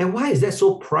 And why is that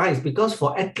so prized? Because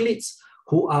for athletes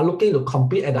who are looking to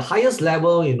compete at the highest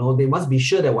level, they must be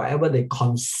sure that whatever they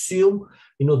consume,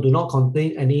 do not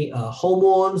contain any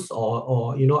hormones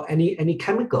or any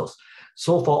chemicals.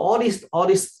 So for all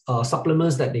these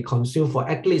supplements that they consume for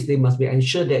athletes, they must be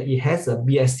ensured that it has a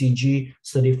BSCG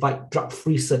certified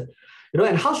drug-free cert.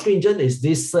 And how stringent is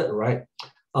this cert, right?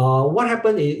 What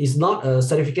happened is not a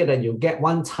certificate that you get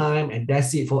one time and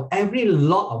that's it. For every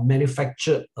lot of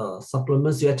manufactured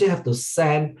supplements, you actually have to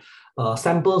send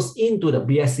samples into the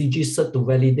BSCG cert to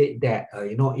validate that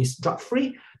it's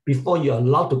drug-free before you're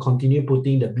allowed to continue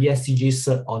putting the BSCG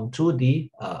cert onto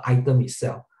the item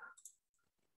itself.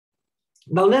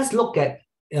 Now let's look at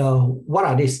what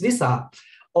are these. These are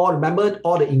Or remember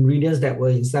all the ingredients that were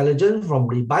in Celergen, from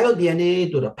the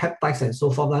bio-DNA to the peptides and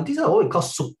so forth. Now, these are what we call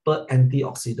super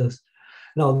antioxidants.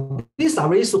 Now, these are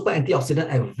really super antioxidant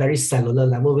at a very cellular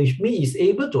level, which means it's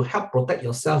able to help protect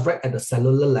yourself right at the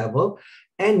cellular level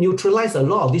and neutralize a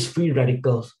lot of these free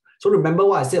radicals. So remember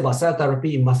what I said about cell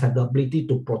therapy, it must have the ability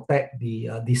to protect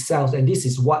the cells. And this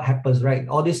is what happens, right?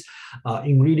 All these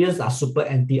ingredients are super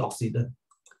antioxidant.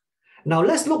 Now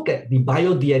let's look at the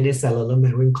bio-DNA cellular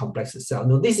membrane complex itself.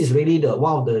 Now this is really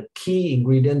one of the key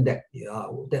ingredients that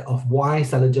of why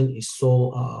Celergen is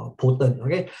so potent.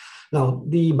 Okay. Now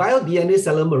the bio-DNA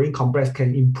cellular membrane complex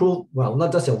can improve, well,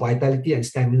 not just your vitality and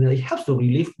stamina. It helps to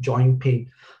relieve joint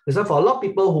pain. So for a lot of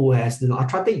people who has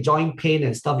arthritic joint pain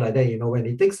and stuff like that, when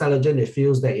they take Celergen, they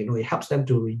feel that it helps them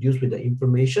to reduce with the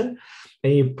inflammation,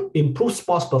 and it improves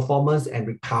sports performance and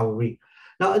recovery.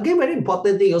 Now, again, very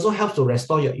important thing, it also helps to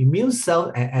restore your immune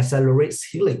cell and accelerates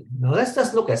healing. Now, let's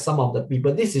just look at some of the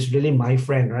people. This is really my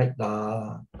friend, right?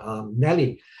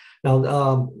 Nelly.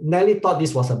 Now, Nelly thought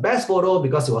this was her best photo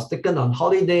because it was taken on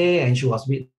holiday and she was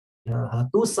with her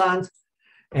two sons.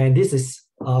 And this is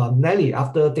Nelly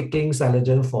after taking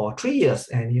Celergen for 3 years.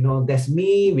 And, that's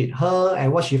me with her.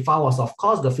 And what she found was, of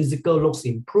course, the physical looks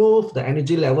improved, the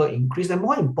energy level increased, and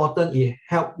more important, it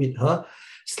helped with her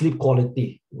sleep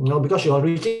quality, because she was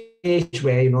reaching age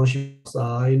where, she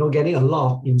was, getting a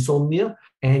lot of insomnia,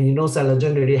 and,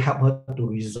 Celergen really helped her to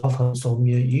resolve her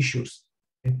insomnia issues.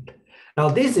 Okay. Now,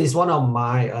 this is one of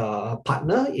my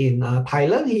partner in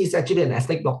Thailand. He is actually an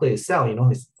aesthetic doctor himself,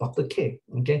 he's Dr. K,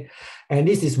 okay? And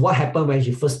this is what happened when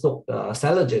she first took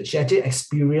Celergen. She actually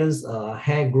experienced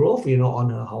hair growth, on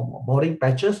her balding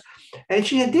patches. And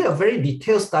she did a very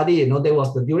detailed study, there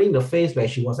was during the phase where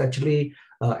she was actually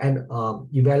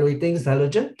evaluating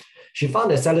Celergen. She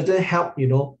found that Celergen helped,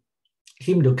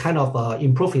 him to kind of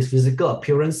improve his physical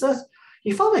appearances.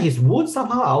 He found that his wounds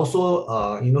somehow are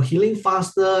also, healing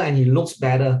faster, and he looks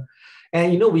better.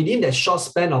 And, within that short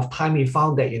span of time, he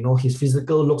found that, his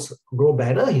physical looks grow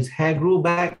better, his hair grew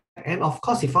back. And of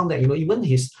course, he found that, even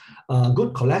his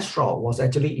good cholesterol was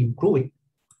actually improving.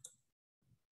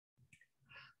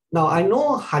 Now, I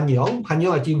know Han Yong. Han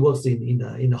Yong actually works in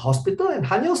the hospital, and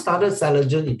Han Yong started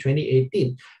Celergen in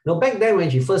 2018. Now, back then when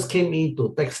she first came in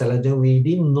to take Celergen, we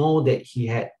didn't know that he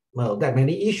had, that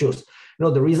many issues.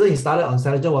 The reason he started on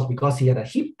Celergen was because he had a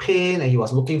hip pain and he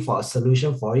was looking for a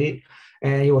solution for it.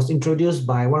 And he was introduced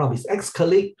by one of his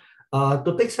ex-colleagues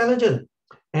to take Celergen.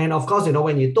 And of course,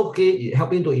 when he took it, it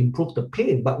helped him to improve the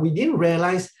pain. But we didn't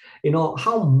realize,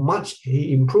 how much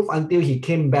he improved until he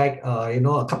came back,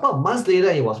 a couple of months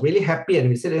later, he was really happy. And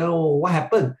we said, what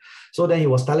happened? So then he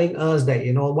was telling us that,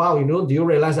 wow, do you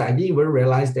realize that I didn't even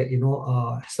realize that,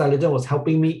 Celergen was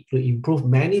helping me to improve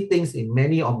many things in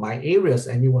many of my areas.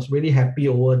 And he was really happy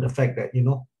over the fact that,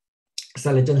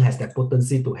 Celergen has that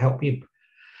potency to help him.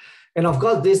 And of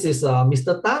course, this is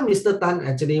Mr. Tan. Mr. Tan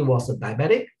actually was a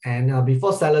diabetic. And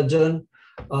before Celergen,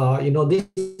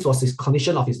 this was his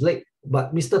condition of his leg.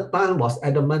 But Mr. Tan was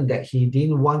adamant that he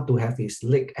didn't want to have his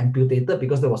leg amputated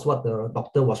because that was what the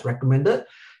doctor was recommended.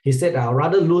 He said, I'd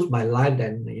rather lose my life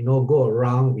than, go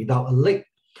around without a leg.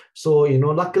 So,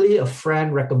 luckily a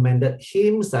friend recommended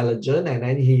him Celergen, and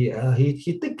then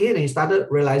he took it and he started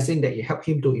realizing that it helped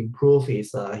him to improve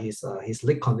his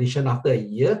leg condition after a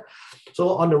year.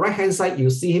 So on the right-hand side, you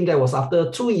see him, that was after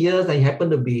 2 years, and he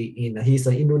happened to be he's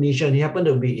an Indonesian, he happened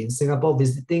to be in Singapore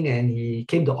visiting, and he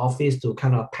came to office to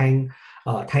kind of thank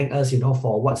us,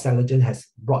 for what Celergen has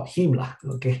brought him,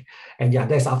 okay? And yeah,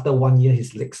 that's after 1 year,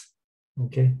 his legs,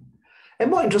 okay? And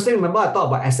more interesting, remember I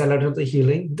talked about accelerated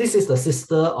healing. This is the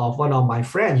sister of one of my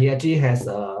friends. He actually has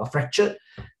fractured.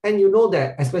 And you know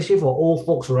that, especially for old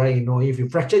folks, right? If you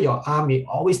fracture your arm, it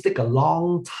always takes a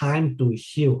long time to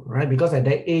heal, right? Because at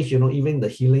that age, even the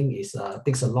healing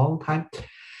takes a long time.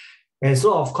 And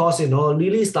so, of course,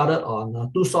 Lily started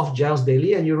on 2 soft gels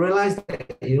daily, and you realize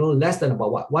that, less than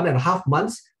about 1.5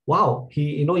 months, wow,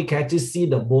 he can actually see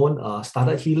the bone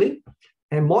started healing.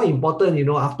 And more important,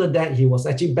 after that, he was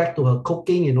actually back to her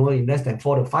cooking, in less than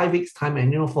 4 to 5 weeks time.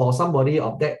 And, for somebody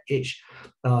of that age,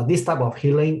 this type of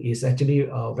healing is actually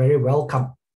very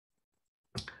welcome.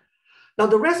 Now,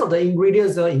 the rest of the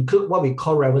ingredients include what we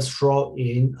call resveratrol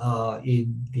in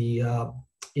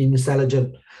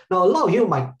Celergen. Now, a lot of you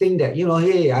might think that,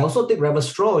 hey, I also take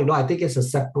resveratrol, I think it's a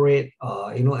separate,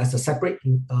 as a separate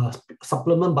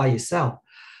supplement by itself.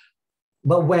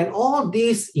 But when all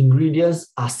these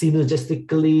ingredients are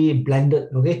synergistically blended,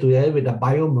 okay, together with the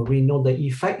biomarine, the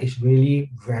effect is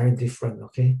really very different,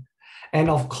 okay? And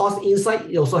of course,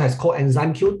 inside it also has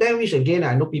coenzyme Q10, which again,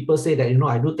 I know people say that,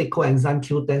 I do take coenzyme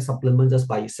Q10 supplement just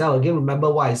by itself. Again,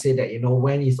 remember why I say that,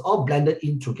 when it's all blended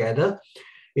in together,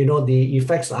 the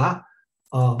effects are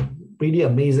pretty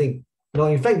amazing.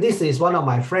 In fact, this is one of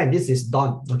my friends. This is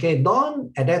Don. Okay,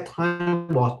 Don at that time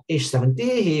was age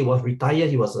 70. He was retired.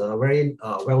 He was a very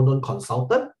well-known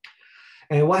consultant.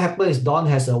 And what happened is Don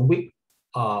has a weak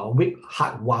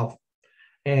heart valve.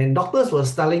 And doctors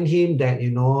was telling him that,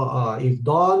 if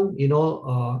Don, in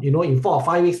 4 or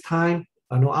 5 weeks' time,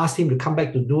 ask him to come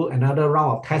back to do another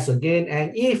round of tests again.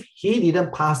 And if he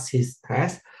didn't pass his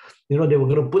test, they were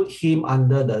going to put him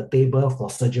under the table for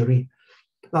surgery.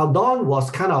 Now, Don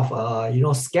was kind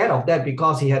of, scared of that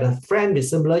because he had a friend with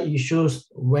similar issues,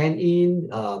 went in,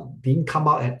 didn't come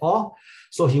out at all.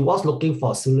 So he was looking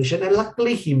for a solution. And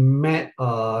luckily, he met,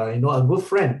 a good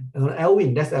friend,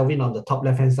 Elvin. That's Elvin on the top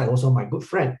left-hand side, also my good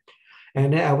friend.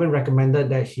 And then Elvin recommended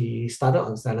that he started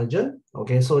on Celergen.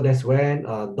 Okay, so that's when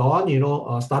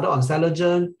Don, started on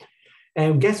Celergen.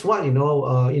 And guess what, in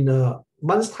a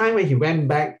month's time when he went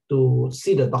back to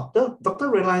see the doctor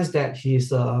realized that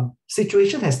his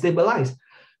situation has stabilized.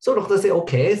 So doctor said,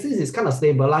 okay, since it's kind of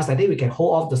stabilized, I think we can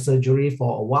hold off the surgery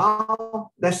for a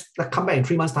while. Let's come back in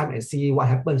 3 months' time and see what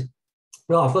happens.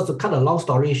 Well, of course, to cut a long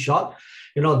story short,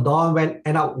 Don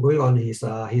ended up going on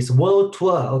his world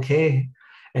tour, okay?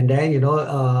 And then,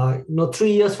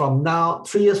 3 years from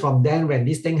then when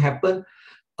this thing happened,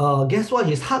 guess what?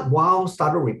 His heart valve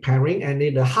started repairing, and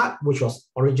the heart, which was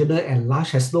originally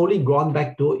enlarged, has slowly grown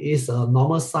back to its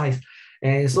normal size.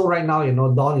 And so right now,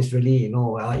 Don is really,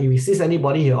 if he sees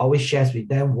anybody, he always shares with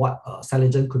them what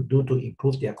Celergen could do to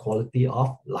improve their quality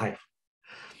of life.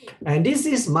 And this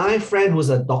is my friend who's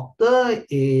a doctor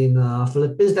in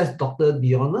Philippines. That's Dr.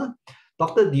 Diona.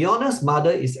 Dr. Diona's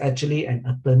mother is actually an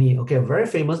attorney, okay, a very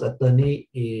famous attorney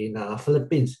in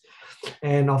Philippines.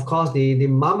 And of course, the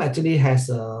mom actually has,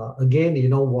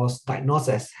 was diagnosed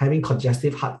as having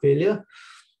congestive heart failure.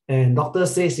 And doctor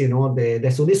says,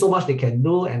 there's only so much they can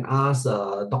do, and ask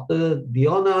Dr.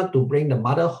 Diona to bring the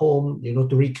mother home,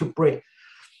 to recuperate.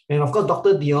 And of course,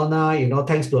 Dr. Diona,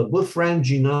 thanks to a good friend,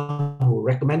 Gina, who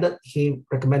recommended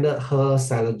her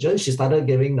Celergen. She started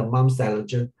giving the mom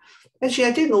Celergen. And she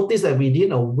actually noticed that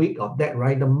within a week of that,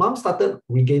 right, the mom started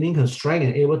regaining her strength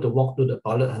and able to walk to the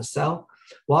toilet herself.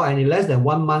 Well, and in less than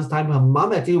 1 month's time, her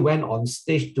mom actually went on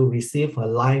stage to receive her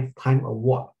lifetime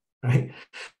award, right?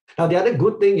 Now, the other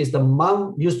good thing is the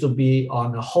mom used to be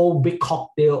on a whole big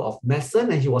cocktail of medicine,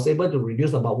 and she was able to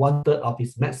reduce about 1/3 of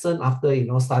his medicine after,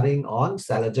 starting on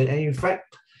Celergen. And in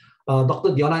fact,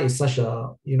 Dr. Diona is such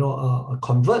a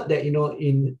convert that,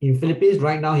 in Philippines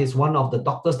right now, he's one of the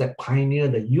doctors that pioneer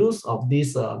the use of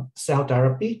this cell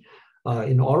therapy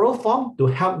in oral form to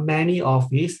help many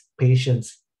of his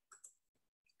patients.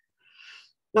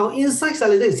 Now, inside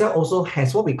Celergen itself also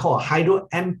has what we call a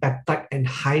hydro-M peptide and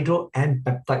hydro-N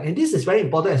peptide. And this is very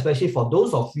important, especially for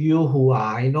those of you who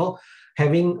are,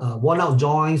 having worn-out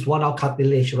joints, worn-out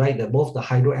cartilage, right? Both the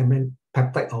hydro-M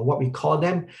peptide, or what we call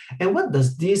them. And what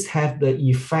does this have the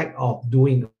effect of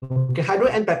doing? Okay,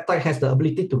 hydro-N peptide has the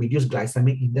ability to reduce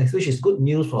glycemic index, which is good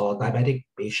news for diabetic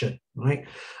patient, right?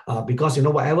 Because,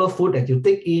 whatever food that you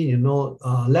take in,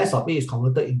 less of it is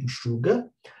converted into sugar.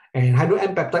 And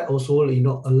hydro-M peptide also,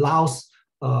 allows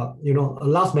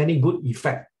many good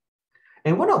effects.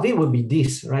 And one of it would be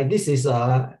this, right? This is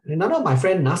another of my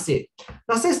friend, Nasir.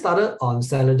 Nasir started on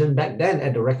Celergen back then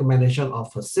at the recommendation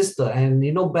of her sister. And,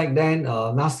 back then,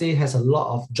 Nasir has a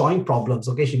lot of joint problems,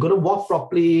 okay? She couldn't walk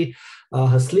properly.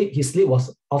 His sleep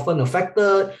was often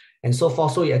affected and so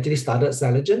forth. So he actually started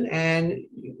Celergen. And,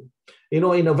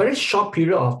 in a very short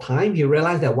period of time, he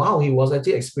realized that, wow, he was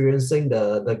actually experiencing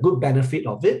the good benefit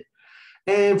of it.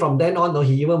 And from then on,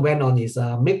 he even went on his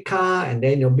mid-car, and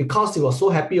then, because he was so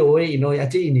happy away,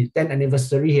 actually in his 10th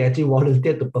anniversary, he actually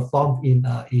volunteered to perform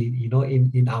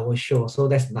in our show. So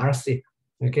that's Nasir,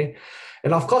 okay?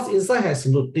 And of course, inside has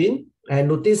lutein, and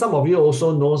lutein, some of you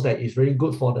also knows that it's very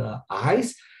good for the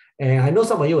eyes. And I know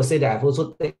some of you will say that I've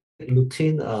also taken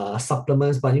lutein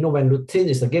supplements, but when lutein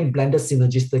is again blended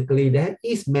synergistically, there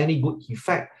is many good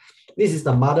effects. This is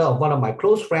the mother of one of my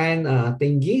close friends,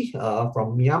 Tengi,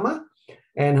 from Myanmar.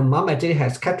 And her mom actually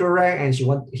has cataract, and she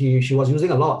was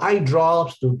using a lot of eye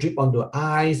drops to drip onto her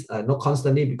eyes, not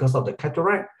constantly because of the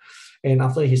cataract. And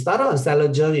after he started on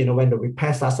Celergen, when the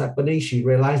repair starts happening, she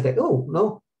realized that, oh,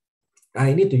 no,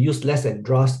 I need to use less than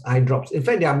eye drops. In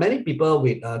fact, there are many people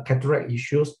with cataract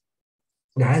issues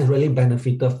that has really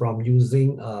benefited from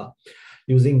using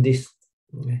this.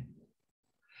 Okay.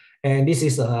 And this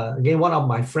is, again, one of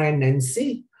my friend,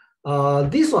 Nancy.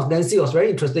 This was Nancy was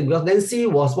very interesting because Nancy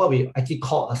was what we actually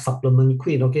call a supplement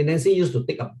queen. Okay, Nancy used to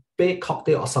take a big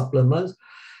cocktail of supplements,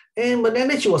 but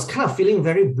then she was kind of feeling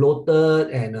very bloated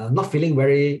and not feeling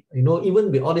very,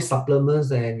 even with all these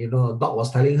supplements. And doc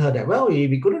was telling her that, well,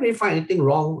 we couldn't really find anything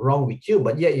wrong with you,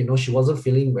 but yet she wasn't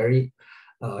feeling very,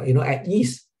 at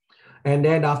ease. And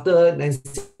then after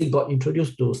Nancy got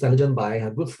introduced to Celergen by her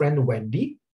good friend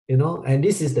Wendy, and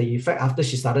this is the effect after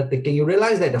she started taking. You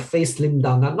realize that the face slimmed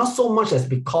down, not so much as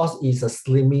because it's a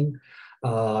slimming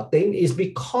thing, is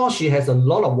because she has a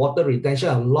lot of water retention,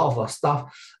 a lot of stuff,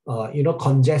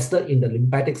 congested in the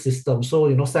lymphatic system.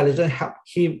 So, Celergen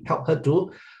helped her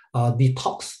to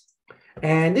detox.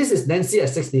 And this is Nancy at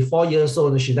 64 years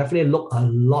old, and she definitely looked a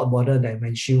lot better than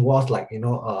when she was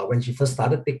when she first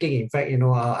started taking. In fact,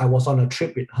 I was on a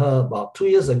trip with her about 2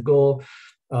 years ago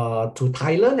to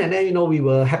Thailand, and then we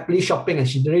were happily shopping, and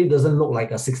she really doesn't look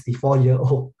like a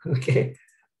 64-year-old. Okay.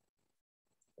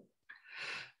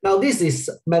 Now this is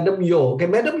Madam Yo. Okay,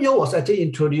 Madam Yo was actually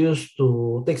introduced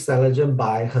to take Celergen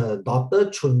by her daughter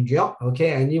Chun Gyok.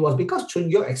 Okay, and it was because Chun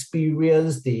Gyok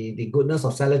experienced the goodness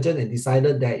of Celergen and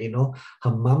decided that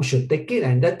her mom should take it.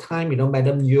 And that time,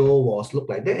 Madam Yo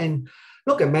looked like that. And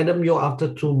look at Madam Yo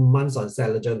after 2 months on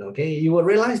Celergen. Okay, you will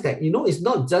realize that it's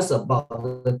not just about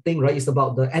the thing, right? It's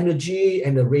about the energy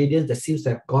and the radiance that seems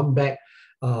to have gone back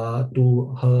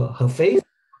to her face.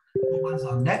 2 months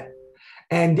on that.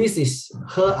 And this is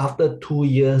her after 2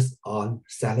 years on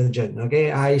Celergen.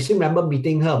 Okay, I still remember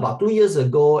meeting her about 2 years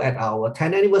ago at our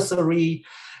 10th anniversary.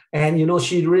 And,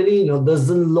 she really,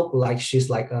 doesn't look like she's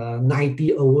like a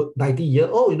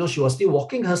 90-year-old. She was still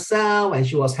walking herself, and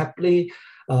she was happily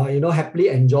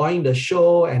enjoying the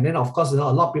show. And then, of course, a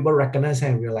lot of people recognize her,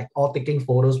 and we were like all taking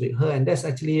photos with her. And that's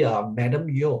actually Madam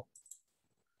Yo.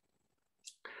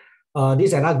 This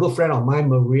is another good friend of mine,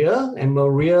 Maria. And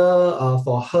Maria,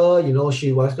 for her,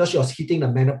 she was hitting the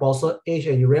menopausal age,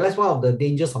 and you realize one of the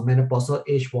dangers of menopausal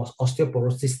age was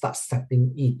osteoporosis starts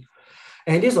setting in.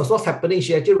 And this was what's happening.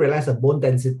 She actually realized the bone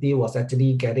density was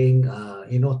actually getting,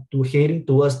 heading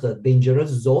towards the dangerous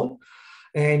zone.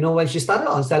 And when she started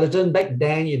on Celergen back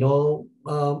then,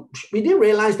 we didn't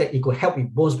realize that it could help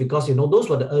with bones because those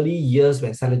were the early years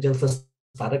when Celergen first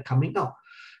started coming out.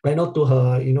 But to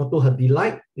her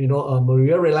delight,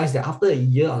 Maria realized that after a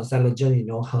year on Celergen,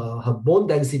 her bone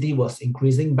density was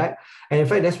increasing back. And in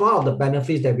fact, that's one of the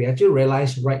benefits that we actually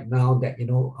realize right now, that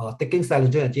taking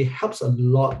Celergen actually helps a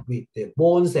lot with the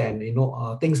bones and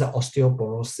things like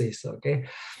osteoporosis. Okay,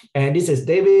 and this is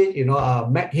David. I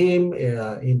met him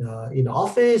in the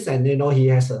office, and he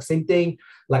has the same thing.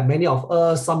 Like many of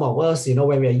us, some of us,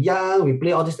 when we are young, we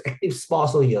play all these active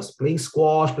sports. So he was playing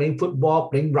squash, playing football,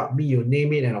 playing rugby, you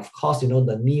name it. And of course,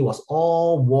 the knee was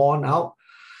all worn out.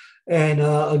 And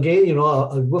again,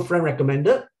 a good friend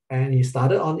recommended, and he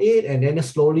started on it. And then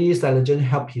slowly, Celergen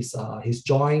helped his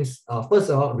joints. First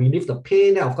of all, relieve the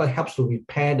pain. And of course, helps to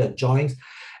repair the joints.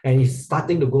 And he's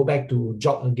starting to go back to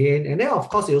jog again. And then, of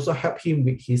course, it also helped him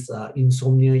with his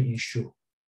insomnia issue.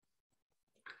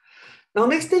 Now,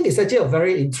 next thing is actually a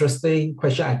very interesting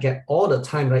question I get all the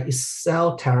time, right? Is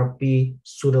cell therapy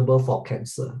suitable for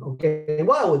cancer? Okay,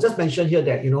 well, I will just mention here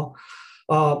that,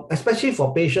 especially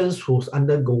for patients who's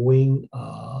undergoing,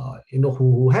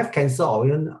 who have cancer or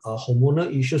even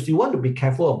hormonal issues, you want to be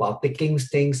careful about taking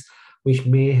things which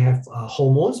may have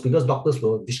hormones, because doctors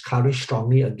will discourage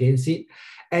strongly against it.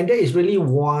 And that is really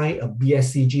why a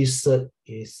BSCG cert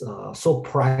is so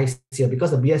priced here,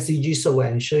 because the BSCG cert will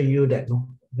ensure you that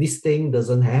this thing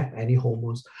doesn't have any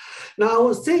hormones. Now, I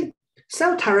would say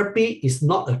cell therapy is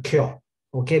not a cure,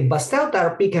 okay? But cell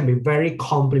therapy can be very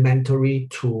complementary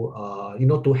to,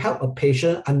 to help a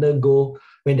patient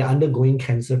when they're undergoing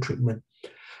cancer treatment.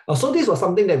 So this was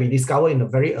something that we discovered in the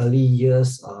very early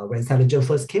years when Celergen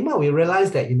first came out. We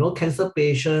realized that, cancer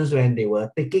patients, when they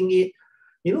were taking it,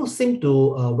 seemed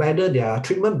to weather their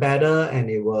treatment better, and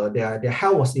their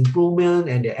health was improvement,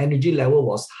 and their energy level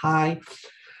was high.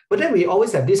 But then we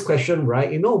always have this question,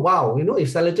 right? Wow,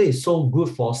 if Celergen is so good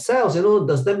for cells,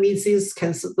 does that mean since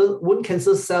wound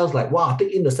cancer cells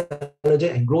take in the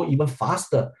Celergen and grow even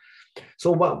faster?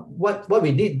 So what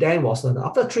we did then was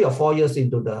after 3 or 4 years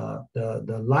into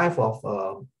the life of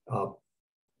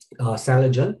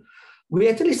Celergen, we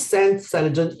actually sent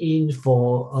Celergen in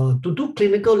to do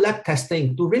clinical lab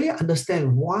testing to really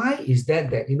understand why is that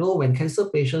when cancer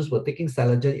patients were taking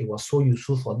Celergen, it was so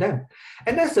useful for them.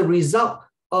 And as a result,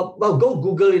 well, go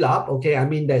Google it up. Okay, I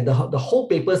mean that the whole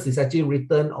papers is actually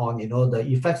written on the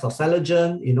effects of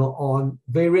Celergen on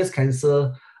various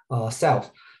cancer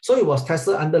cells. So it was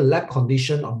tested under lab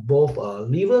condition on both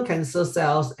liver cancer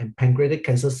cells and pancreatic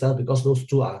cancer cells, because those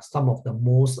two are some of the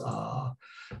most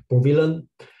prevalent.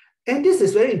 And this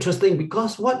is very interesting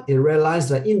because what it realized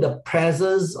that in the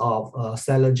presence of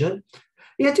Celergen,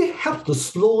 it actually helps to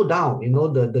slow down,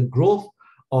 the growth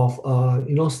of,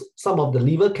 some of the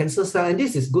liver cancer cells. And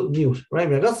this is good news, right?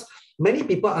 Because many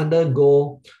people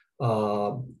undergo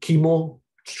chemo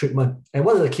treatment. And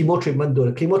what does the chemo treatment do?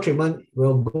 The chemo treatment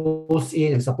will goes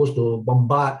in and supposed to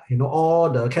bombard, all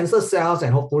the cancer cells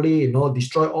and hopefully,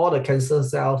 destroy all the cancer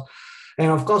cells. And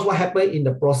of course, what happened in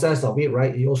the process of it,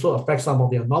 right? It also affects some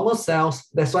of their normal cells.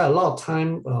 That's why a lot of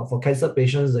time for cancer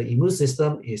patients, the immune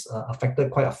system is affected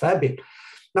quite a fair bit.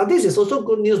 Now, this is also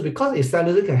good news because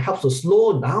Celergen can help to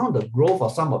slow down the growth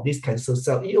of some of these cancer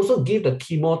cells. It also gives the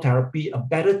chemotherapy a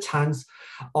better chance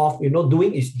of,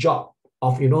 doing its job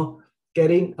of,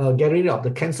 getting rid of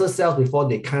the cancer cells before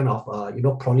they kind of,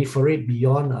 proliferate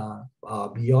beyond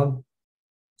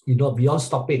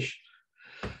stoppage.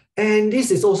 And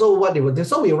this is also what they were doing.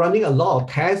 So we're running a lot of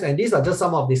tests, and these are just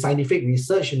some of the scientific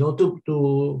research,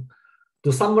 to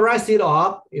summarize it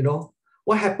up,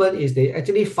 what happened is they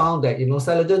actually found that,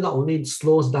 Celergen not only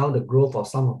slows down the growth of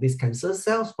some of these cancer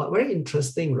cells, but very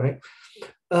interesting, right?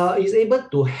 Is able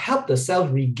to help the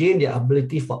cells regain their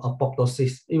ability for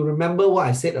apoptosis. You remember what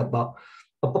I said about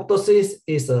apoptosis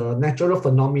is a natural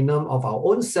phenomenon of our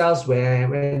own cells where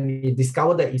when we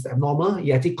discover that it's abnormal,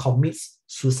 it actually commits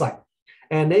suicide.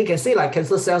 And then you can say like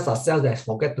cancer cells are cells that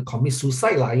forget to commit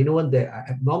suicide, when they are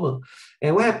abnormal.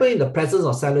 And what happened in the presence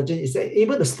of Celergen is that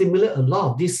able to stimulate a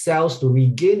lot of these cells to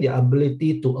regain their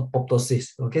ability to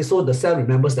apoptosis. Okay, so the cell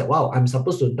remembers that, wow, I'm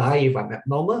supposed to die if I'm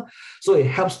abnormal. So it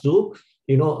helps to,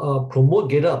 promote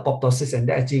greater apoptosis, and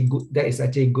that is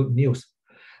actually good news.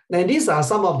 And these are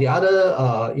some of the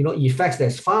other, effects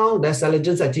that's found that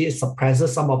Celergen actually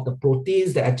suppresses some of the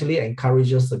proteins that actually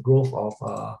encourages the growth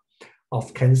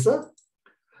of cancer.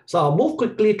 So I'll move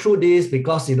quickly through this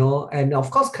because, and of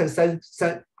course,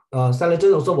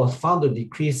 Celergen also was found to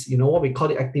decrease, what we call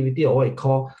the activity or what we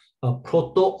call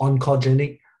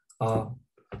proto-oncogenic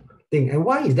thing. And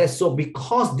why is that so?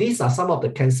 Because these are some of the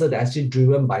cancer that are actually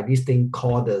driven by this thing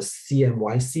called the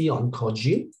CMYC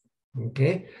oncogene.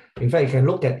 Okay. In fact, you can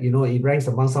look at, it ranks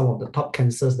among some of the top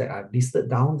cancers that are listed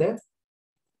down there.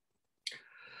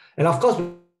 And of course,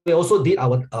 we also did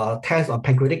our test on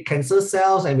pancreatic cancer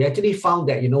cells, and we actually found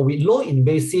that, with low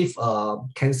invasive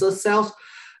cancer cells,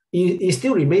 it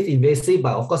still remains invasive,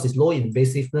 but of course it's low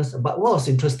invasiveness. But what was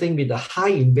interesting with the high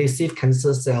invasive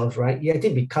cancer cells, right, it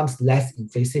actually becomes less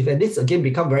invasive. And this again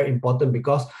becomes very important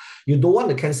because you don't want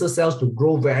the cancer cells to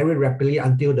grow very rapidly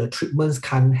until the treatments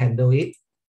can't handle it.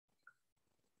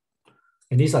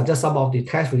 And these are just some of the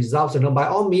test results. By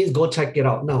all means, go check it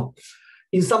out. Now,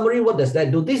 in summary, what does that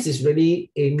do? This is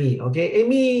really Amy. Okay,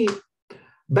 Amy,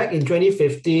 back in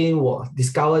 2015,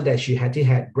 discovered that she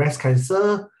had breast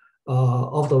cancer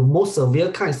of the most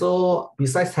severe kind. So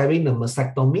besides having the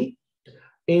mastectomy,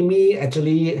 Amy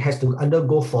actually has to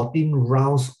undergo 14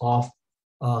 rounds of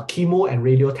chemo and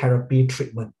radiotherapy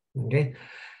treatment. Okay,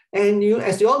 and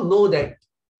as you all know that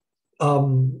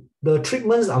the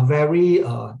treatments are very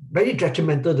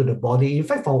detrimental to the body. In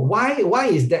fact, for why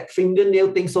is that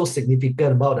fingernail thing so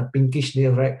significant about the pinkish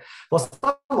nail, right? For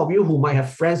some of you who might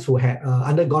have friends who had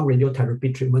undergone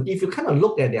radiotherapy treatment, if you kind of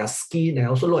look at their skin and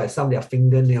also look at some of their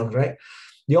fingernails, right?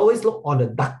 They always look on the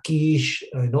darkish,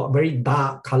 very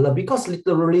dark color because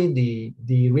literally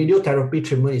the radiotherapy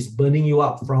treatment is burning you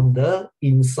up from the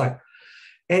inside.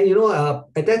 And,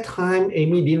 at that time,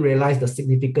 Amy didn't realize the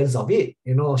significance of it.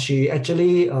 She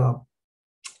actually, her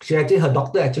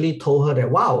doctor actually told her that,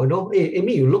 wow, hey,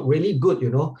 Amy, you look really good,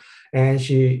 and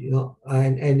she,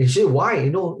 and she said, why?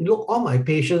 Look, all my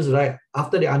patients, right,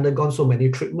 after they undergone so many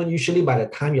treatment, usually by the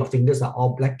time your fingers are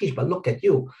all blackish, but look at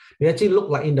you. You actually look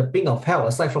like in the pink of health,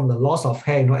 aside from the loss of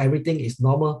hair, everything is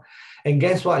normal. And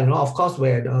guess what? Of course,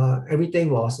 when everything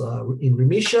was in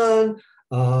remission,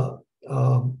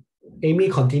 Amy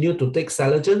continued to take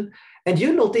Celergen. And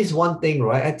you notice one thing,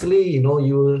 right? Actually, you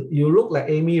look like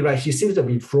Amy, right? She seems to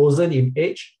be frozen in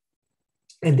age.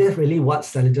 And that's really what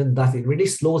Celergen does. It really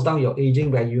slows down your aging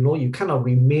where, you kind of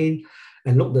remain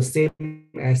and look the same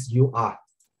as you are.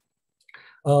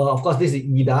 Of course, this is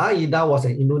Ida. Ida was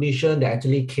an Indonesian that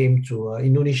actually came to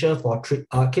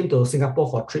came to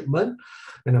Singapore for treatment.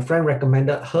 And a friend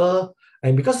recommended her.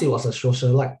 And because she was a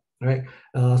socialite, right?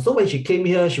 So when she came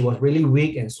here, she was really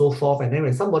weak and so forth. And then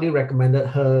when somebody recommended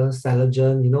her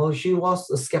Celergen, she was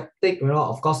a skeptic.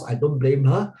 Of course, I don't blame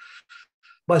her.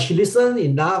 But she listened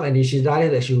enough and she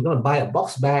decided that she was going to buy a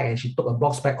box bag, and she took a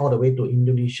box bag all the way to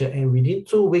Indonesia. And within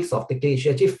 2 weeks of taking it, she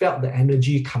actually felt the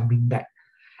energy coming back.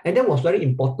 And that was very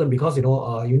important because,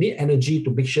 you need energy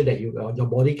to make sure that your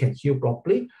body can heal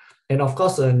properly. And of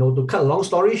course, to cut a long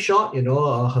story short,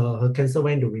 her cancer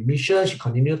went into remission. She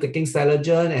continued taking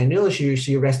Celergen, and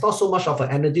she restored so much of her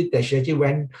energy that she actually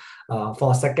went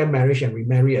for a second marriage and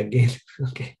remarried again.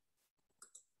 Okay.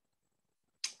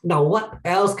 Now, what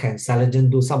else can Celergen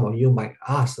do? Some of you might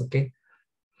ask. Okay.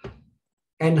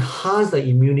 Enhance the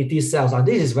immunity cells.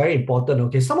 This is very important.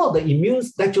 Okay. Some of the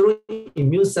natural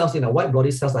immune cells in the white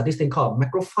blood cells are this thing called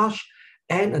macrophage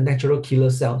and a natural killer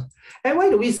cell. And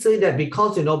why do we say that?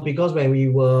 Because when we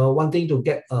were wanting to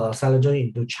get Celergen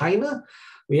into China,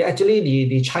 we actually,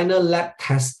 the China lab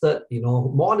tested,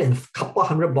 more than a couple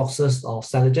hundred boxes of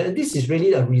Celergen. And this is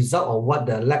really a result of what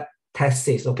the lab test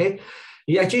says, okay?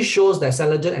 It actually shows that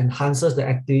Celergen enhances the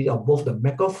activity of both the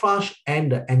macrophage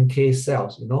and the NK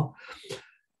cells,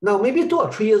 Now, maybe 2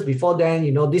 or 3 years before then,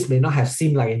 this may not have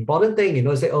seemed like an important thing,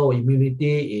 say, oh,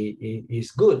 immunity is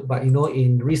good. But,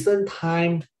 in recent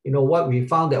time, what we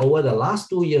found that over the last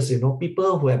 2 years,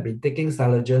 people who have been taking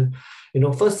Celergen,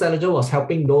 first Celergen was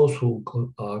helping those who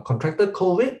contracted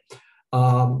COVID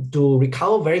to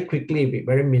recover very quickly with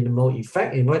very minimal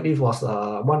effect. This was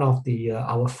one of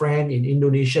our friend in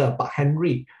Indonesia, Pak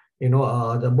Henry,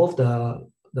 both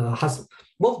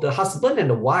the husband and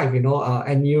the wife,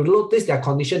 and you notice their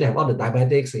condition, they have all the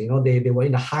diabetics, they were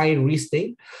in a high risk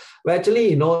thing. But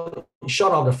actually,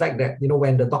 short of the fact that,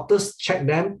 when the doctors checked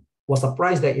them, was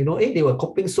surprised that, they were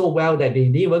coping so well that they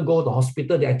didn't even go to the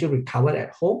hospital. They actually recovered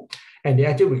at home, and they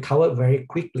actually recovered very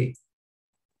quickly.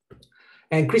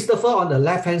 And Christopher on the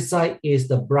left-hand side is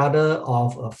the brother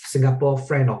of a Singapore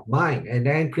friend of mine. And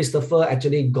then Christopher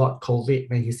actually got COVID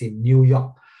when he's in New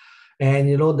York. And,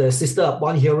 the sister,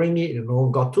 upon hearing it,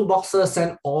 got 2 boxes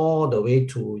sent all the way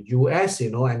to US,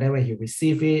 and then when he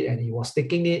received it and he was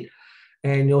taking it,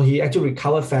 and, he actually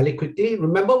recovered fairly quickly.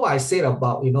 Remember what I said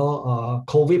about,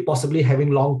 COVID possibly having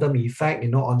long-term effect,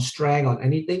 on strength, on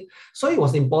anything. So it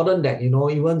was important that,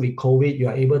 even with COVID, you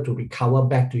are able to recover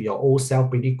back to your old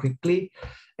self pretty quickly.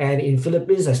 And in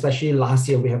Philippines, especially last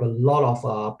year, we have a lot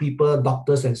of people,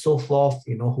 doctors and so forth,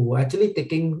 who are actually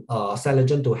taking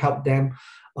Celergen to help them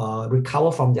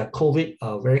recover from their COVID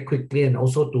very quickly, and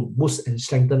also to boost and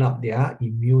strengthen up their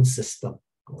immune system.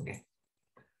 Okay.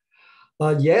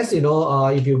 Yes,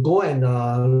 if you go and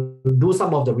do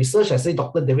some of the research, I say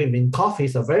Dr. David Minkoff,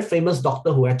 he's a very famous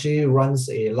doctor who actually runs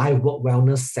a life work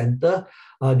wellness center.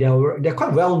 They're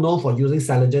quite well known for using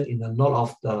Celergen in a lot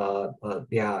of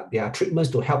their treatments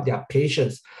to help their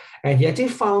patients. And he actually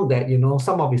found that,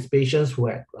 some of his patients who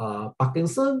had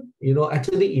Parkinson,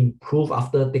 actually improved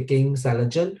after taking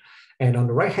Celergen. And on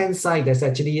the right-hand side, there's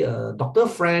actually a doctor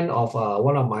friend of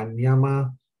one of my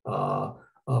Myanmar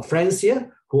friends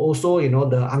here, who also,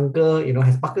 the uncle,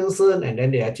 has Parkinson, and then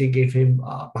they actually gave him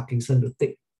Parkinson to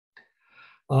take.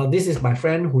 This is my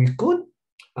friend Hui Kun.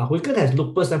 Hui Kun has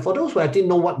lupus, and for those who actually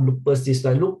know what lupus is,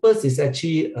 lupus is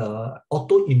actually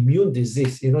autoimmune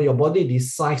disease. Your body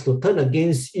decides to turn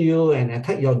against you and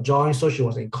attack your joints, so she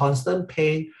was in constant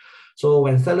pain. So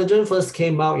when Celergen first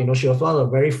came out, she was one of the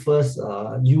very first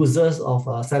users of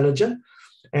Celergen,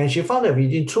 and she found that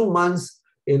within 2 months,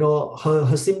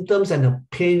 her symptoms and her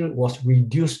pain was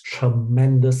reduced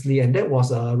tremendously, and that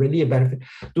was really a benefit.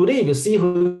 Today, if you see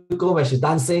her go when she's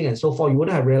dancing and so forth, you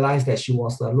wouldn't have realized that she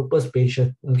was a lupus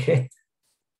patient. Okay.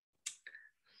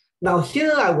 Now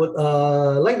here, I would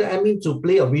like the admin to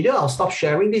play a video. I'll stop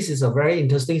sharing. This is a very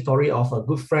interesting story of a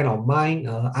good friend of mine,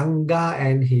 Anga,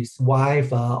 and his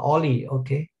wife, Ollie.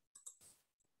 Okay.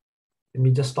 Let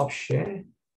me just stop share.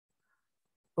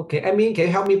 Okay, admin, can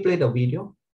you help me play the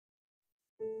video?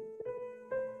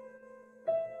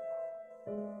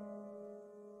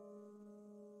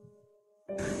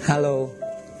 Hello,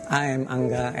 I am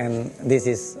Anga, and this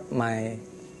is my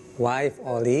wife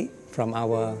Oli. From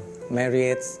our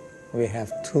marriage, we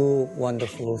have 2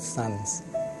 wonderful sons.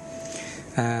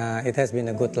 It has been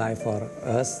a good life for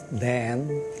us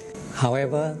then.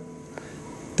 However,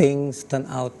 things turned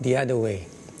out the other way.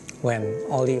 When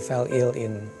Oli fell ill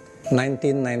in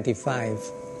 1995,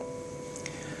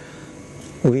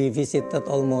 we visited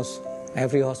almost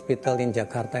every hospital in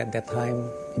Jakarta at that time.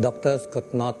 Doctors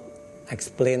could not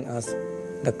explain us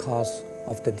the cause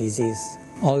of the disease.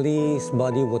 Oli's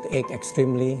body would ache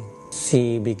extremely.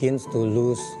 She begins to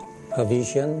lose her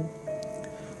vision,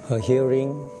 her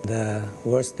hearing. The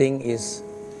worst thing is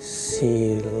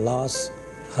she lost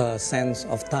her sense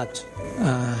of touch.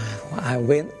 I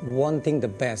went wanting the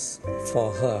best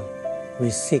for her. We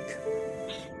seek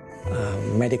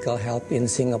medical help in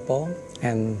Singapore,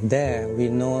 and there we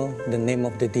know the name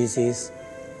of the disease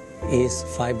is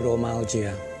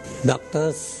fibromyalgia.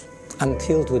 Doctors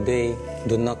until today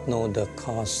do not know the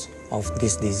cause of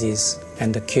this disease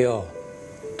and the cure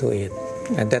to it.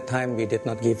 At that time we did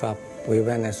not give up. We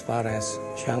went as far as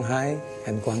Shanghai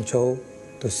and Guangzhou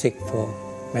to seek for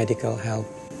medical help.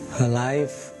 Her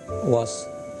life was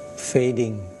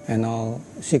fading, and all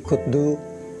she could do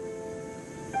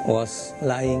was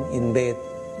lying in bed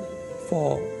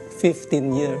for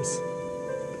 15 years.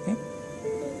 Okay?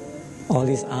 All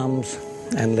his arms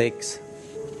and legs,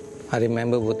 I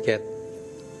remember, would get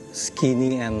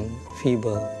skinny and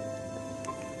feeble.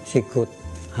 She could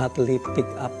hardly pick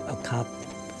up a cup,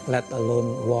 let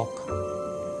alone walk.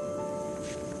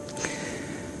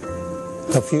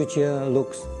 Her future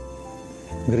looks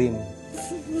grim.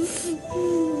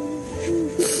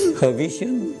 Her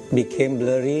vision became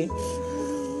blurry.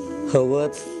 Her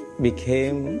words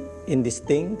became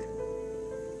indistinct,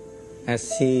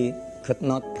 as she could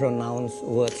not pronounce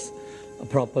words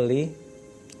properly.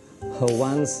 Her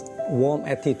once warm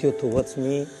attitude towards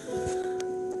me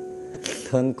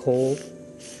turned cold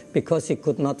because she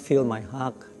could not feel my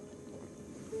hug.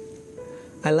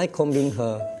 I like combing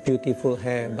her beautiful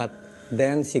hair, but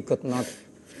then she could not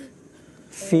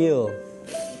feel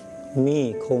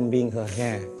me combing her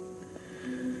hair.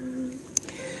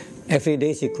 Every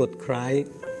day she could cry.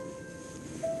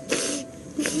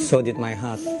 So did my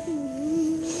heart.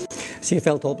 She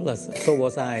felt hopeless. So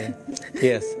was I.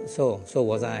 Yes, so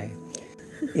was I.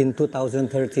 In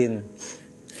 2013,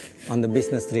 on the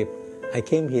business trip, I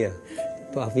came here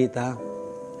to Avita,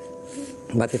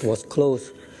 but it was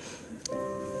closed.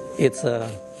 It's a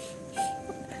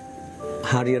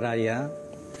Hari Raya,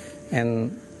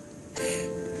 and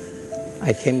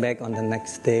I came back on the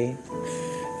next day.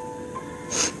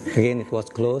 Again, it was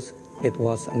closed. It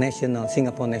was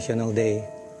Singapore National Day.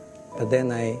 But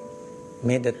then I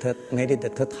made it the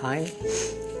third time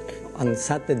on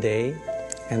Saturday,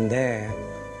 and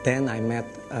then I met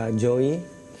Joey,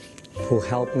 who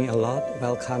helped me a lot,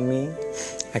 welcomed me,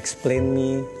 explained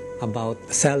me about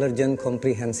Celergen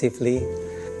comprehensively.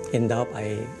 In doubt,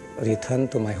 I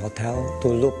returned to my hotel to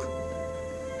look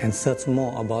and search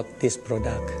more about this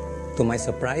product. To my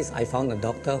surprise, I found a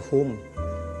doctor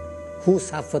who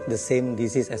suffered the same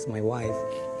disease as my wife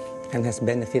and has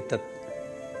benefited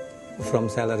from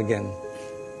Celergen.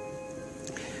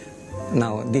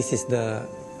 Now, this is the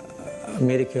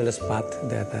miraculous part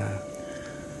that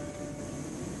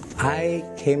I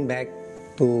came back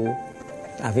to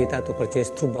Avita to purchase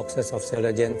 2 boxes of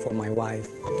Celergen for my wife.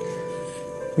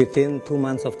 Within 2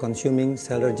 months of consuming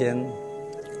Celergen,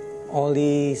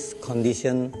 Ollie's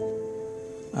condition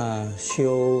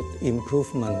showed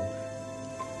improvement.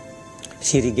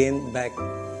 She regained back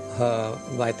her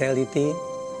vitality,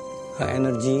 her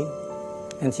energy,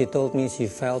 and she told me she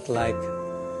felt like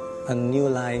a new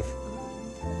life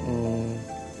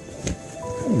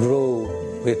grow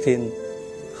within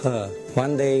her.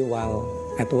 One day while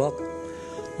at work,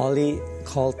 Ollie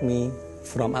called me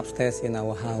from upstairs in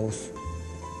our house.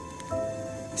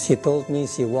 She told me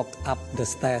she walked up the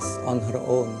stairs on her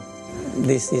own.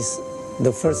 This is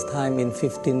the first time in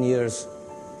 15 years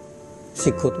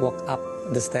she could walk up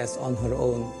the stairs on her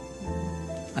own.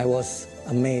 I was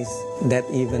amazed. That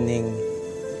evening,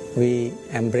 we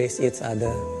embraced each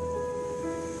other.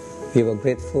 We were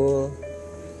grateful.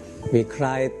 We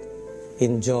cried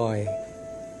in joy.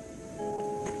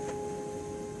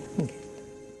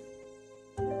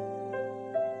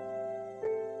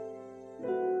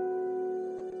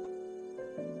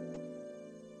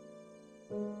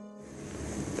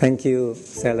 Thank you,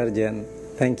 Celergen.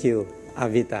 Thank you,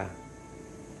 Avita.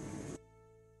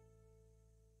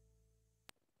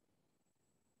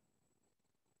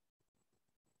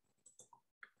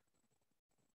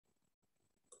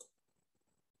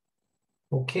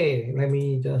 Okay, let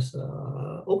me just,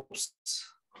 oops.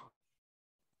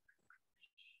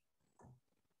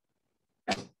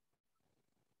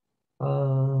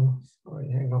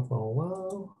 Sorry, hang on for a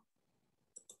while.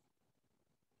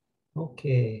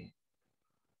 Okay.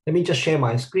 Let me just share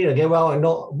my screen again. Well, I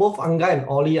know both Anga and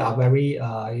Ollie are very,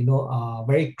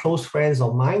 very close friends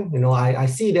of mine. I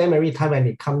see them every time when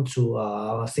they come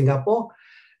to Singapore.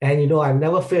 And, I've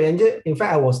never failed. In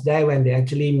fact, I was there when they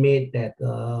actually made that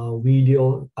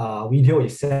video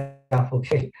itself,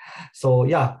 okay? So,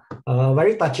 yeah,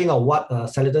 very touching of what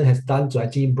Celergen has done to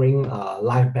actually bring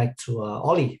life back to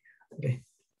Ollie, okay?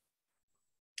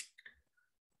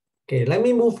 Okay, let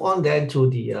me move on then to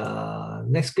the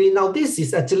next screen. Now, this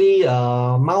is actually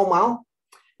Mau Mau.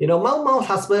 Mau Mau's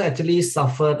husband actually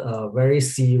suffered a very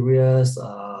serious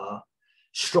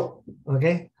stroke.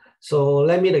 Okay, so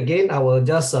let me again. I will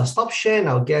just stop share and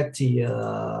I'll get the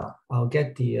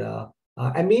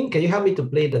admin. Can you help me to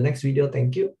play the next video?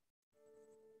 Thank you.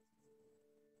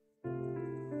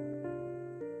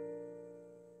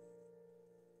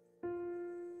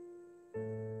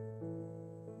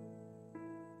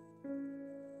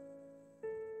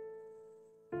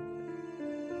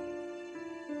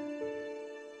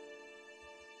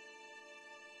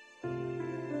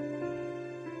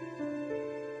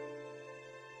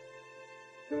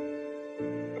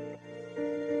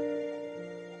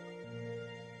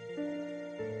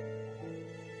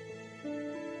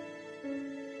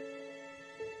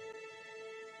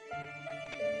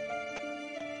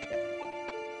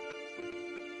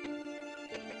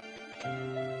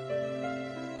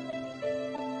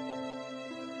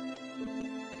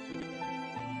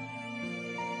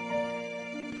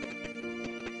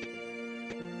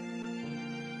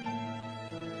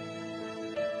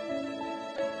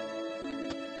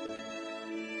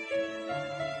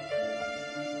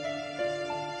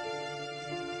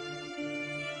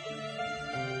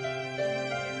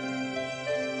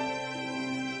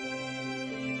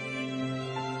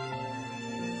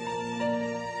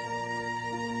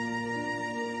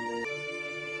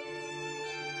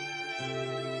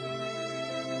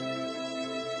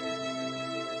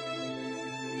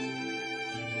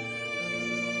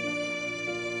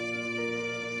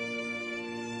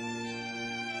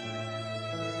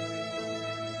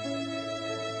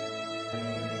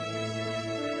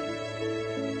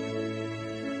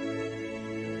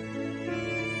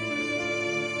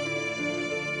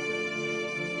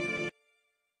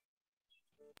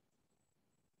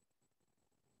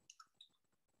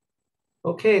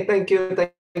 Okay, thank you.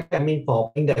 Thank you, Admin,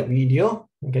 for playing that video.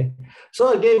 Okay,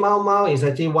 so again, Mau Mau is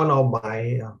actually one of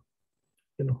my,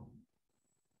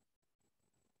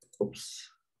 oops.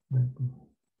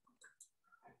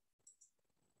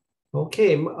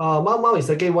 Okay, Mau Mau is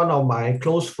again one of my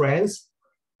close friends.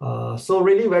 So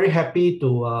really very happy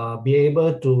to be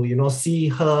able to, see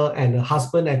her and her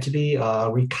husband actually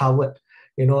recovered,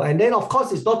 and then of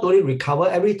course it's not only recover.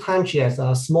 Every time she has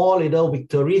a small little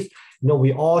victories,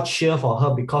 we all cheer for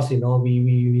her because, we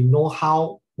know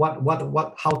how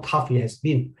tough it has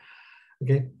been.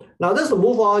 Okay, now let's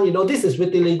move on. This is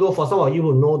vitiligo. For some of you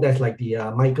who know, that's like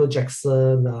the Michael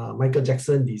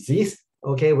Jackson disease.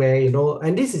 Okay, where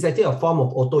and this is actually a form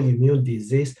of autoimmune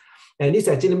disease. And this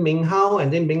actually Ming Hao,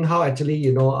 and then Ming Hao actually,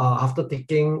 after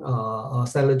taking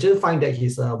Celergen, find that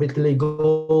his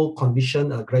vitiligo condition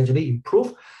gradually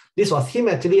improved. This was him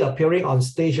actually appearing on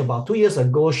stage about 2 years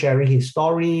ago, sharing his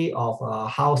story of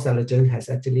how Celergen has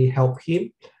actually helped him.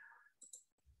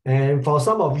 And for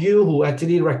some of you who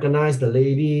actually recognize the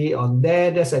lady on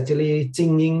there, that's actually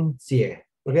Jingying Jie.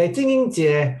 Okay, Jingying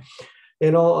Jie,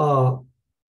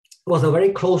 was a very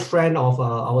close friend of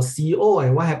our CEO,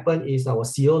 and what happened is our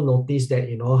CEO noticed that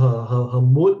her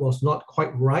mood was not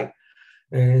quite right,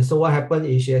 and so what happened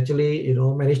is she actually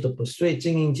managed to persuade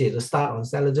Jingying Jie to start on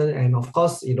Celergen, and of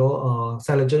course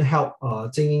Celergen helped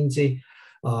Jingying Jie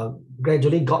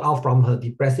gradually got out from her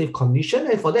depressive condition,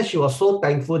 and for that she was so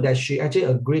thankful that she actually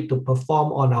agreed to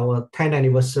perform on our 10th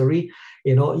anniversary.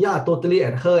 Totally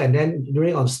at her, and then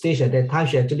during on stage at that time,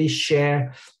 she actually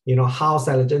shared, how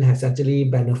Celergen has actually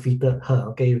benefited her.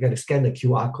 Okay, you can scan the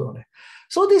QR code.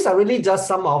 So these are really just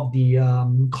some of the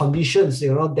conditions,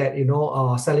 that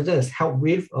Celergen has helped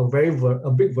with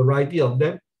a big variety of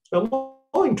them.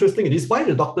 More interesting it is why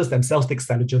the doctors themselves take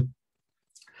Celergen.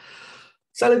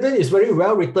 Celergen is very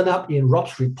well written up in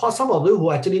Rob's report. Some of you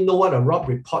who actually know what a Rob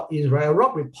report is, right? A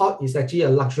Rob report is actually a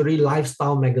luxury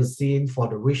lifestyle magazine for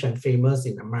the rich and famous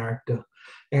in America.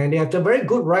 And they have a very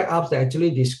good write-ups that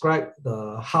actually describe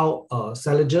how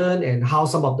Celergen and how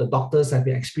some of the doctors have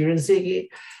been experiencing it.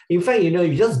 In fact,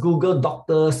 you just Google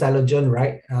Dr. Celergen,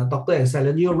 right? Doctor and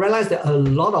Celergen, you realize that a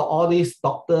lot of all these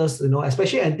doctors,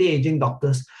 especially anti-aging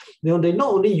doctors, they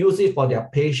not only use it for their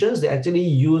patients, they actually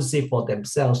use it for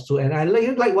themselves too. And I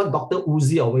like what Dr.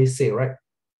 Uzi always say, right?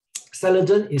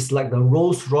 Celergen is like the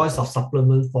Rolls Royce of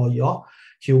supplement for your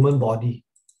human body.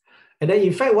 And then,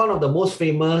 in fact, one of the most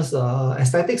famous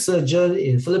aesthetic surgeons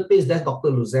in Philippines, that's Dr.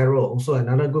 Lucero, also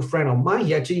another good friend of mine.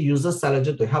 He actually uses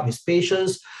Celergen to help his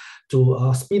patients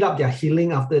to speed up their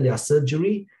healing after their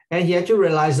surgery. And he actually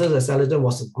realizes that Celergen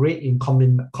was great in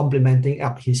complementing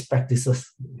up his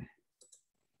practices.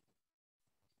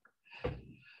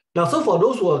 Now, so for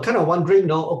those who are kind of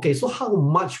wondering, okay, so how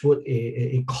much would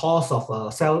a cost of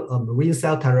marine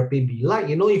cell therapy be like?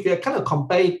 If you kind of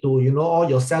compare it to, all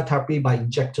your cell therapy by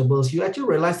injectables, you actually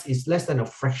realize it's less than a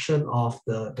fraction of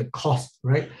the cost,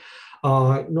 right?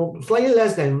 slightly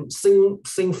less than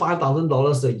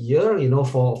 $5,000 a year,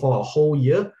 for a whole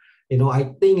year. I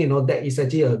think, that is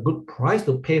actually a good price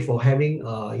to pay for having,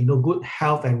 good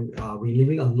health and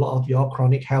relieving a lot of your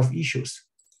chronic health issues.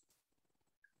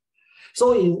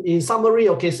 So in summary,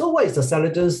 okay, so what is the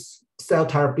Celergen cell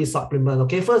therapy supplement?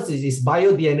 Okay, first is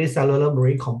bio-DNA cellular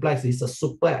marine complex. It's a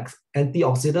super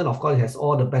antioxidant. Of course, it has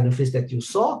all the benefits that you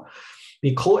saw.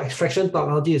 The co-extraction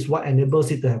technology is what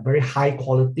enables it to have very high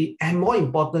quality, and more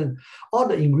important, all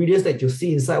the ingredients that you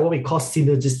see inside what we call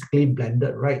synergistically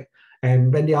blended, right?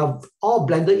 And when they are all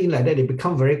blended in like that, they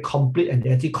become very complete and they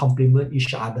actually complement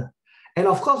each other. And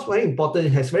of course, very important,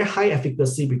 it has very high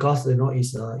efficacy because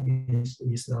it's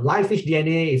a live-fish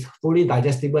DNA, it's fully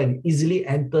digestible and easily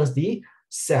enters the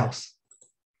cells.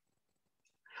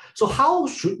 So how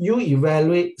should you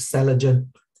evaluate Celergen?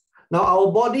 Now,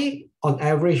 our body, on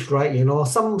average, right,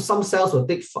 some cells will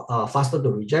take faster to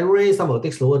regenerate, some will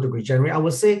take slower to regenerate. I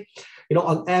would say,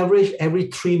 on average, every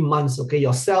 3 months, okay,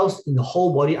 your cells in the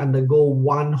whole body undergo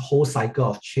one whole cycle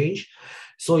of change.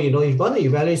 So, if you want to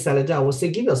evaluate Celergen, I would say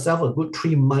give yourself a good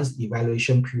 3 months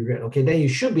evaluation period, okay? Then you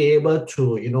should be able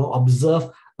to, observe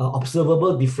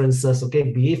observable differences, okay?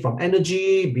 Be it from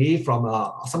energy, be it from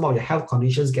some of your health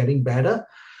conditions getting better.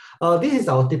 This is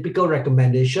our typical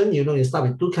recommendation. You start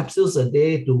with 2 capsules a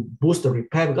day to boost the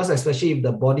repair, because especially if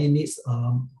the body needs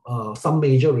some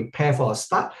major repair for a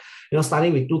start,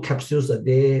 starting with 2 capsules a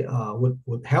day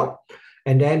would help.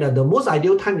 And then the most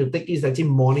ideal time to take is actually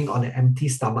morning on an empty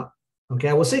stomach. Okay,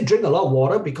 I would say drink a lot of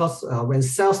water, because when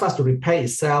cell starts to repair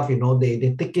itself,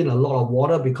 they take in a lot of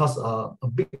water, because a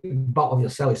big bulk of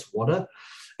your cell is water.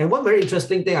 And one very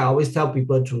interesting thing I always tell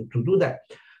people to do that.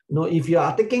 If you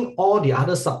are taking all the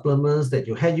other supplements that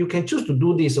you had, you can choose to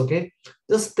do this, okay?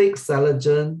 Just take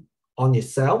Celergen on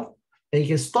itself, and you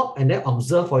can stop and then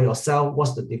observe for yourself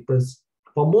what's the difference.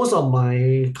 For most of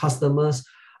my customers,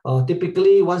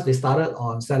 typically once they started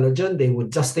on Celergen, they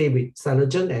would just stay with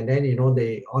Celergen, and then,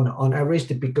 they on average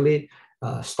typically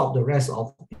stop the rest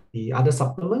of the other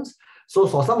supplements. So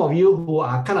for some of you who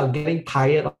are kind of getting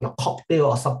tired of your cocktail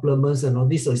or supplements,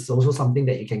 this is also something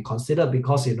that you can consider,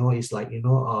 because it's like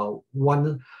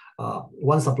one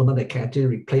supplement that can actually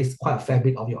replace quite a fair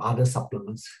bit of your other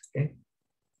supplements. Okay.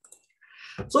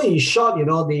 So in short,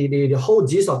 the whole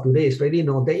gist of today is really,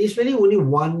 there is really only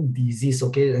one disease,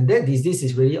 okay, and that disease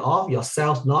is really of your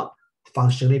cells not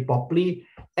functioning properly,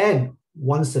 and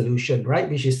one solution, right,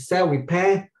 which is cell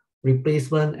repair,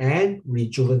 replacement, and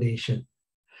rejuvenation.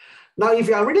 Now, if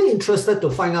you are really interested to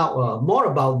find out more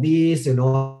about this,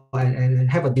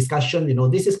 and have a discussion,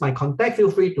 this is my contact.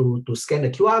 Feel free to scan the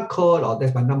QR code, or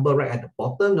there's my number right at the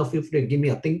bottom. Feel free to give me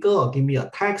a tinkle or give me a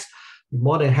text. I'm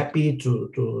more than happy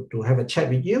to have a chat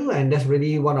with you. And that's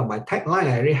really one of my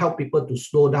tagline. I really help people to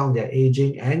slow down their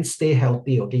aging and stay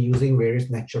healthy, okay, using various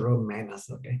natural manners,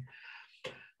 okay.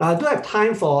 I do have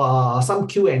time for some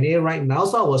Q&A right now,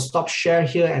 so I will stop share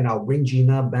here and I'll bring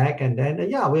Gina back, and then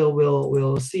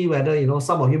we'll see whether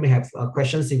some of you may have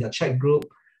questions in your chat group.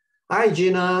 Hi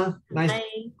Gina, nice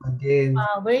again.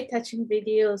 Wow, very touching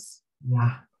videos.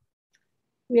 Yeah,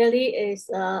 really is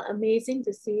amazing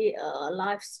to see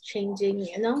lives changing,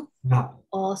 yeah,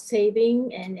 or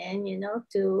saving, and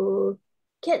to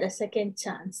get a second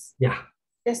chance. Yeah,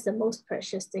 that's the most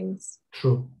precious things.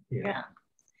 True. Yeah.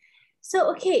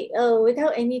 So, okay,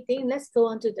 without anything, let's go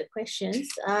on to the questions.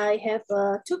 I have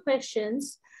 2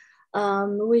 questions,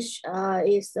 which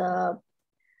is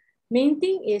main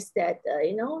thing is that,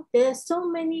 there are so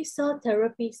many cell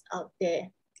therapies out there.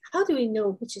 How do we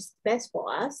know which is best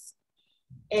for us?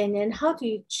 And then how do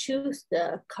you choose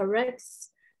the correct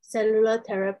cellular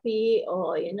therapy,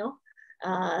 or,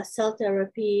 cell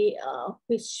therapy,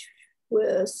 which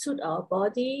will suit our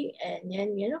body? And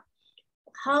then,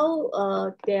 how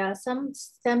there are some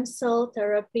stem cell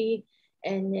therapy,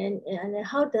 and then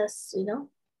how does,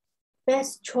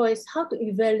 best choice, how to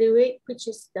evaluate which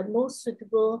is the most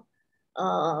suitable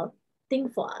thing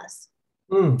for us?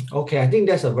 Okay, I think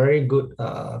that's a very good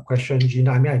question,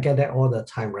 Gina. I mean, I get that all the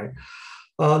time, right?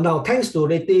 Now, thanks to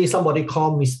lately somebody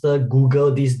called Mr.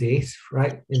 Google these days,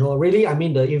 right? Really, I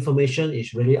mean, the information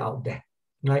is really out there,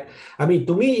 right? I mean,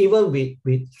 to me, even with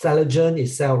Celergen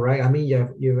itself, right? I mean,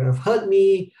 you have heard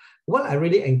me. What I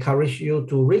really encourage you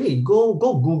to really go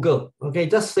Google, okay?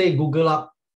 Just say Google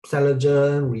up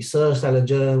Celergen, research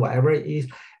Celergen, whatever it is,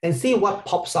 and see what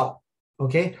pops up,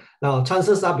 okay? Now,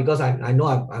 chances are, because I know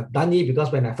I've done it,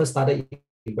 because when I first started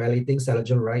evaluating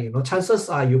Celergen, right, chances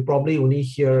are you probably only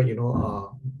hear,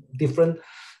 different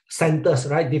centers,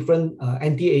 right? Different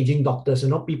anti-aging doctors,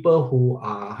 people who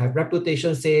have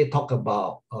reputation, say, talk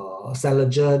about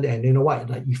Celergen and what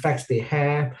the effects they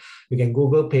have. You can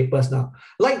Google papers now.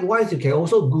 Likewise, you can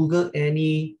also Google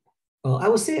any, I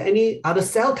would say, any other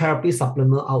cell therapy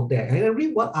supplement out there and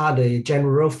read what are the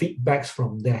general feedbacks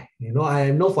from there.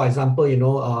 I know, for example, in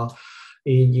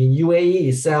UAE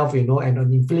itself, and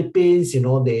in Philippines,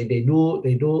 they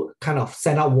do kind of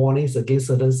send out warnings against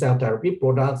certain cell therapy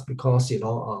products because,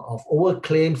 of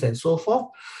overclaims and so forth.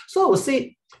 So I would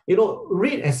say,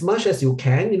 read as much as you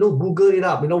can, Google it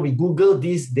up. We Google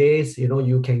these days,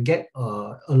 you can get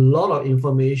a lot of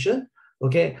information,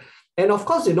 okay? And of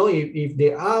course, if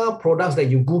there are products that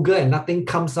you Google and nothing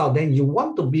comes out, then you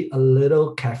want to be a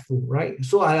little careful, right?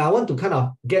 So I want to kind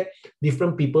of get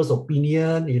different people's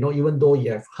opinion, even though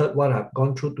you have heard what I've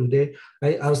gone through today.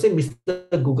 I would say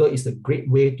Mr. Google is a great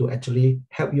way to actually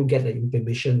help you get the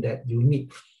information that you need.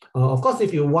 Of course,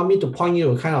 if you want me to point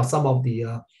you to kind of some of the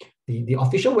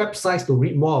official websites to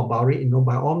read more about it,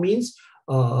 by all means,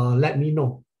 let me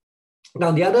know.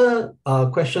 Now, the other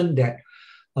question that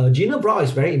Gina brought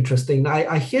is very interesting.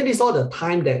 I hear this all the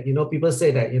time that, people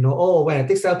say that, oh, when I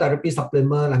take cell therapy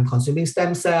supplement, I'm consuming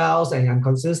stem cells and I'm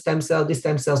consuming stem cells. These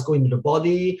stem cells go into the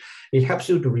body. It helps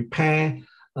you to repair,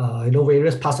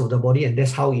 various parts of the body, and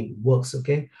that's how it works,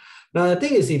 okay? Now, the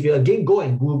thing is, if you again go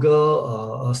and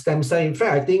Google stem cell, in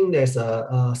fact, I think there's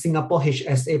a Singapore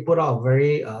HSA put out a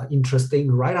very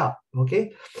interesting write-up,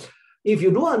 okay? If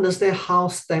you don't understand how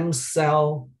stem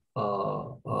cell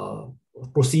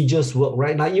procedures work,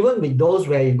 right? Now, even with those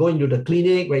where you go into the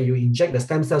clinic, where you inject the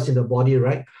stem cells in the body,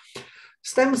 right?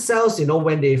 Stem cells,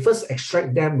 when they first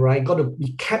extract them, right, got to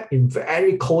be kept in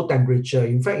very cold temperature.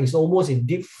 In fact, it's almost in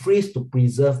deep freeze to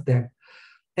preserve them.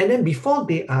 And then before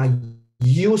they are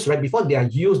used, right, they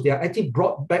are actually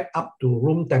brought back up to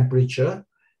room temperature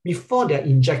before they're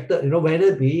injected, whether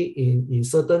it be in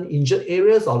certain injured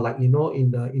areas or in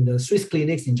the Swiss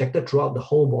clinics, injected throughout the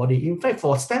whole body. In fact,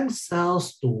 for stem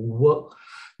cells to work,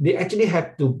 they actually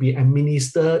have to be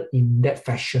administered in that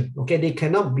fashion. Okay, they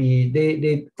cannot be,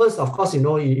 they first, of course,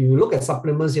 you look at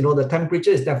supplements, the temperature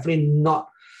is definitely not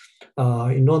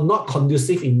not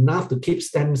conducive enough to keep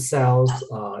stem cells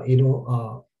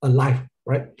alive,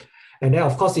 right? And then,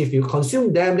 of course, if you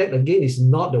consume them, that again is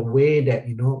not the way that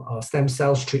stem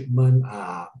cells treatment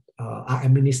are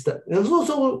administered. And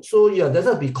so yeah, that's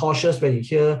to be cautious when you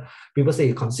hear people say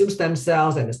you consume stem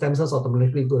cells and the stem cells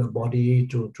automatically go to the body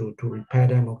to repair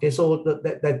them. Okay, so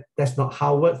that's not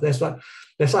how it works.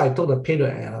 That's why I took the pain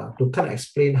to kind of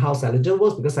explain how Celergen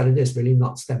works, because Celergen is really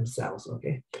not stem cells.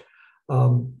 Okay.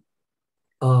 Have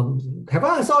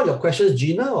I answered all your questions,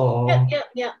 Gina? Or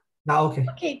Yeah. Now, okay.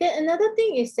 Okay, then another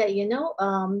thing is that,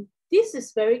 this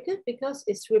is very good because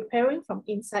it's repairing from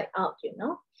inside out,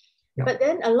 Yeah. But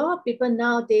then a lot of people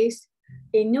nowadays,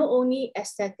 they know only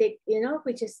aesthetic,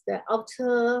 which is the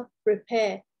outer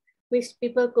repair, which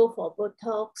people go for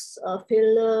Botox,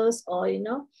 fillers, or,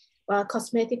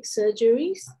 cosmetic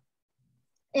surgeries.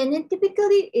 And then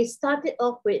typically it started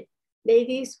off with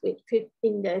ladies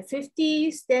in their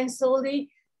 50s, then slowly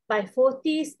by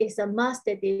 40s, it's a must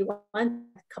that they want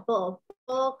a couple of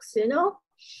box, Then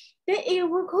it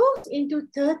will go into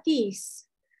 30s.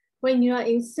 When you are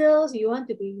in sales, you want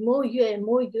to be more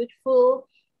youthful.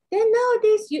 Then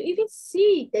nowadays, you even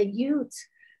see the youth,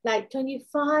 like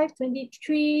 25,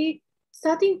 23,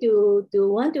 starting to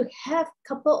want to have a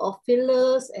couple of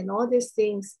fillers and all these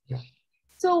things. Yeah.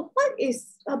 So what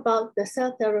is about the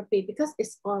cell therapy? Because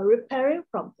it's repairing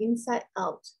from inside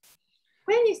out.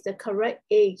 When is the correct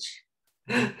age?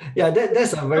 Yeah,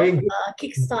 that's a very good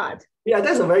kickstart. Yeah,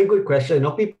 that's a very good question.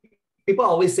 People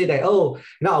always say that, I'll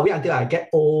wait until I get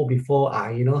old before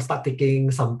I, start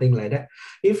taking something like that.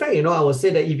 In fact, I would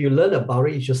say that if you learn about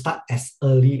it, you should start as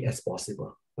early as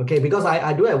possible. Okay, because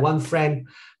I do have one friend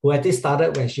who actually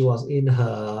started when she was in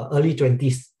her early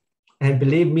 20s. And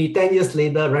believe me, 10 years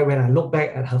later, right, when I look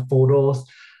back at her photos,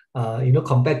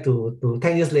 compared to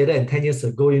 10 years later and 10 years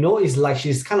ago, it's like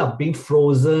she's kind of being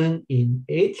frozen in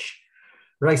age,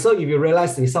 right? So if you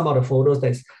realize some of the photos,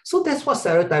 that's what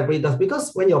cell therapy does,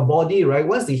 because when your body, right,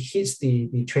 once it hits the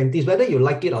 20s, whether you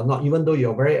like it or not, even though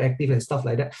you're very active and stuff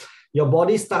like that, your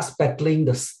body starts battling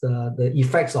the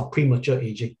effects of premature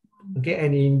aging. Okay,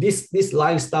 and in this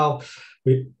lifestyle,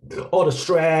 with all the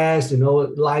stress,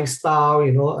 lifestyle,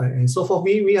 and so forth,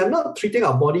 we are not treating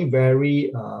our body very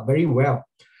well.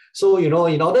 So, in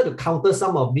order to counter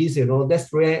some of these,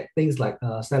 that's where things like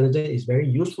Celergen is very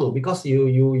useful, because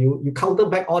you counter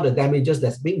back all the damages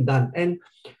that's being done. And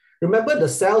remember, the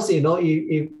cells,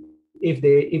 if if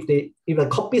the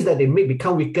copies that they make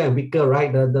become weaker and weaker,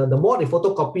 right? The more they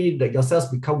photocopy, that your cells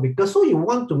become weaker. So you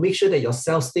want to make sure that your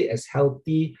cells stay as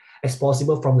healthy as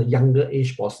possible from the younger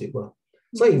age possible.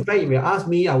 So in fact, if you ask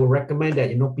me, I would recommend that,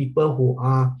 people who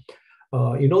are,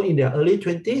 in their early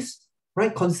 20s,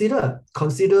 right? Consider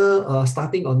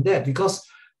starting on that, because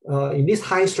in this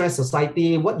high stress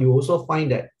society, what you also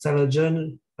find that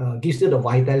Celergen gives you the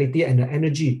vitality and the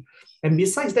energy. And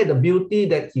besides that, the beauty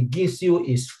that it gives you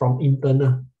is from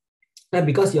internal. And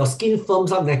because your skin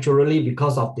firms up naturally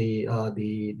because of the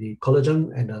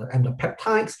collagen and the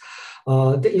peptides.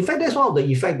 In fact, that's one of the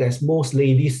effects that most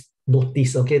ladies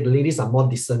notice. Okay, the ladies are more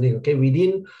discerning. Okay,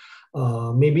 within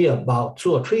maybe about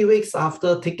 2 or 3 weeks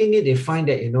after taking it, they find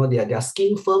that their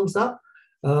skin firms up.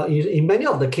 In many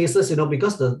of the cases,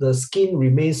 because the skin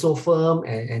remains so firm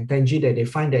and tangy, that they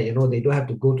find that they don't have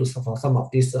to go to for some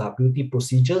of these beauty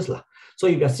procedures lah. So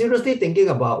if you're seriously thinking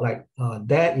about like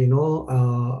that,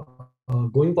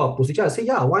 going for a procedure, I say,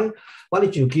 yeah, why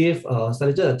don't you give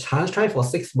Celergen a chance? Try for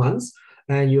 6 months,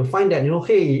 and you'll find that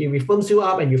hey, if it firms you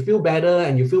up and you feel better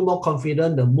and you feel more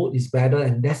confident, the mood is better,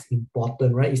 and that's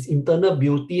important, right? It's internal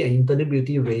beauty, and internal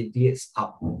beauty radiates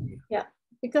out. Yeah.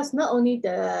 Because not only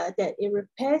that it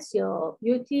repairs your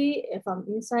beauty from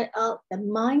inside out, the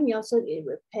mind also it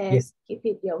repairs, keep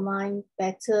your mind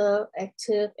better,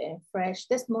 active and fresh.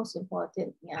 That's most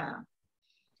important. Yeah.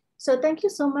 So thank you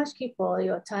so much, Keith, for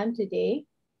your time today.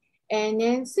 And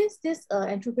then since this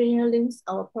Entrepreneur Links,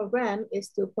 our program is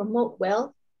to promote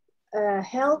wealth,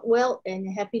 health, wealth, and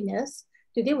happiness.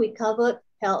 Today we covered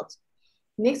health.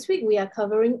 Next week we are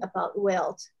covering about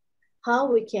wealth, how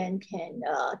we can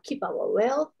keep our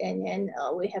wealth, and then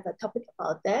we have a topic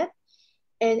about that.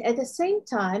 And at the same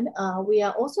time, we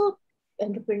are also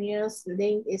Entrepreneurs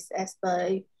Link is, as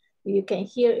you can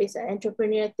hear, is an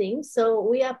entrepreneur thing. So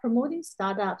we are promoting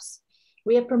startups,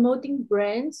 we are promoting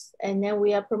brands, and then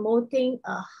we are promoting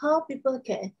how people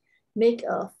can make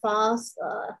a fast,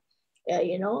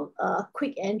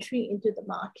 quick entry into the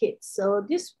market. So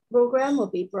this program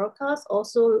will be broadcast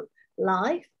also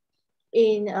live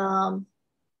in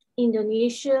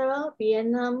Indonesia,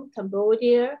 Vietnam,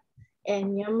 Cambodia,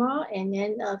 and Myanmar, and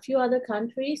then a few other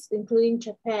countries, including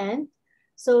Japan.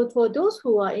 So for those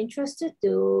who are interested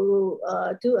to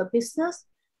do a business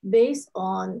based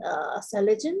on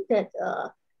Celergen that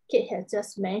Kate has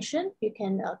just mentioned, you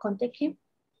can contact him,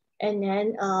 and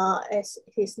then as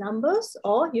his numbers,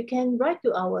 or you can write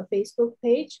to our Facebook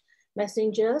page,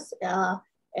 messengers,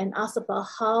 and ask about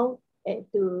how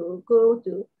to go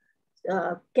to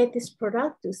get this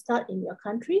product to start in your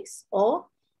countries, or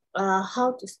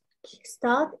how to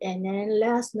start, and then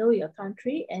let us know your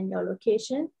country and your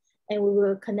location, and we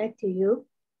will connect to you,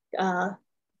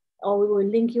 or we will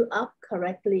link you up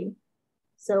correctly.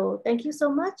 So thank you so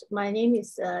much. My name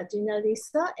is Gina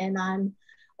Lisa, and I'm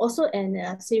also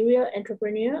a serial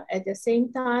entrepreneur. At the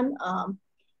same time,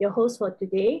 your host for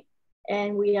today,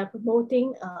 and we are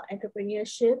promoting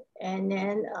entrepreneurship and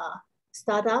then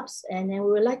startups, and then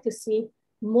we would like to see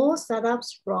more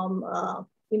startups from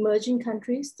emerging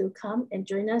countries to come and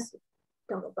join us to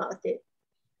talk about it.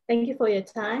 Thank you for your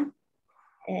time,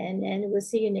 and we'll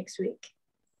see you next week.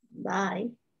 Bye.